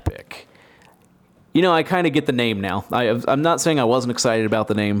epic. I kind of get the name now. I'm not saying I wasn't excited about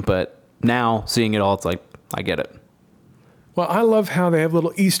the name, but now seeing it all, it's like, I get it. Well, I love how they have a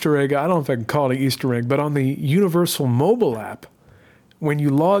little Easter egg. I don't know if I can call it an Easter egg, but on the Universal mobile app, when you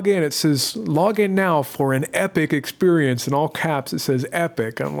log in, it says, log in now for an epic experience. In all caps, it says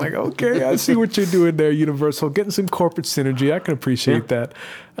epic. I'm like, okay, I see what you're doing there, Universal. Getting some corporate synergy. I can appreciate that.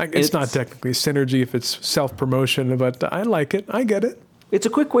 It's not technically synergy if it's self-promotion, but I like it. I get it. It's a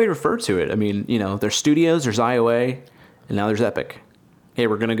quick way to refer to it. I mean, there's studios, there's IOA, and now there's Epic. Hey,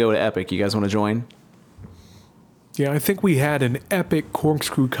 we're going to go to Epic. You guys want to join? Yeah, I think we had an epic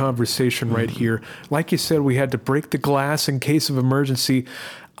corkscrew conversation right here. Like you said, we had to break the glass in case of emergency.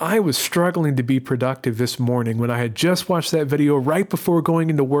 I was struggling to be productive this morning when I had just watched that video right before going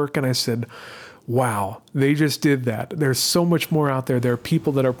into work, and I said, wow, they just did that. There's so much more out there. There are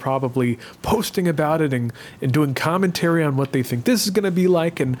people that are probably posting about it and doing commentary on what they think this is going to be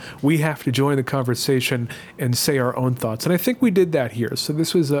like, and we have to join the conversation and say our own thoughts. And I think we did that here. So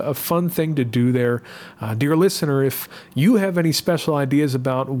this was a fun thing to do there. Dear listener, if you have any special ideas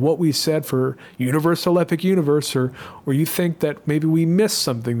about what we said for Universal Epic Universe, or you think that maybe we missed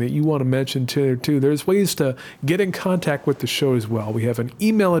something that you want to mention too, there's ways to get in contact with the show as well. We have an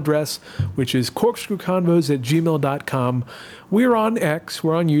email address, which is corkscrewconvos@gmail.com. We're on X,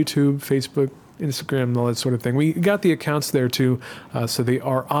 we're on YouTube, Facebook, Instagram, and all that sort of thing. We got the accounts there too, so they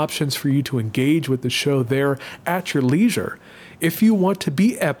are options for you to engage with the show there at your leisure. If you want to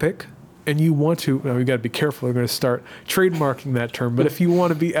be epic, and you want to, we got to be careful, we're going to start trademarking that term, but if you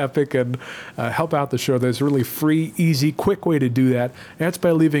want to be epic and help out the show, there's a really free, easy, quick way to do that. And that's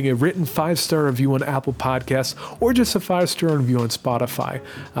by leaving a written 5-star review on Apple Podcasts or just a 5-star review on Spotify.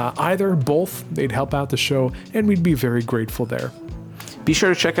 Either, both, they'd help out the show, and we'd be very grateful there. Be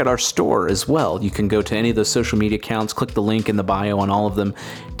sure to check out our store as well. You can go to any of those social media accounts, click the link in the bio on all of them.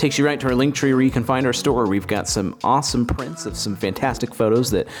 It takes you right to our link tree where you can find our store. We've got some awesome prints of some fantastic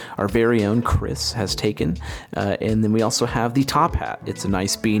photos that our very own Chris has taken. And then we also have the top hat. It's a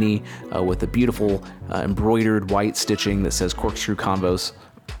nice beanie with a beautiful embroidered white stitching that says Corkscrew Convos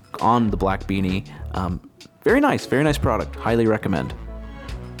on the black beanie. Very nice product. Highly recommend.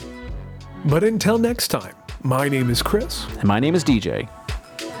 But until next time, my name is Chris. And my name is DJ.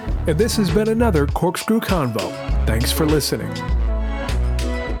 And this has been another Corkscrew Convo. Thanks for listening.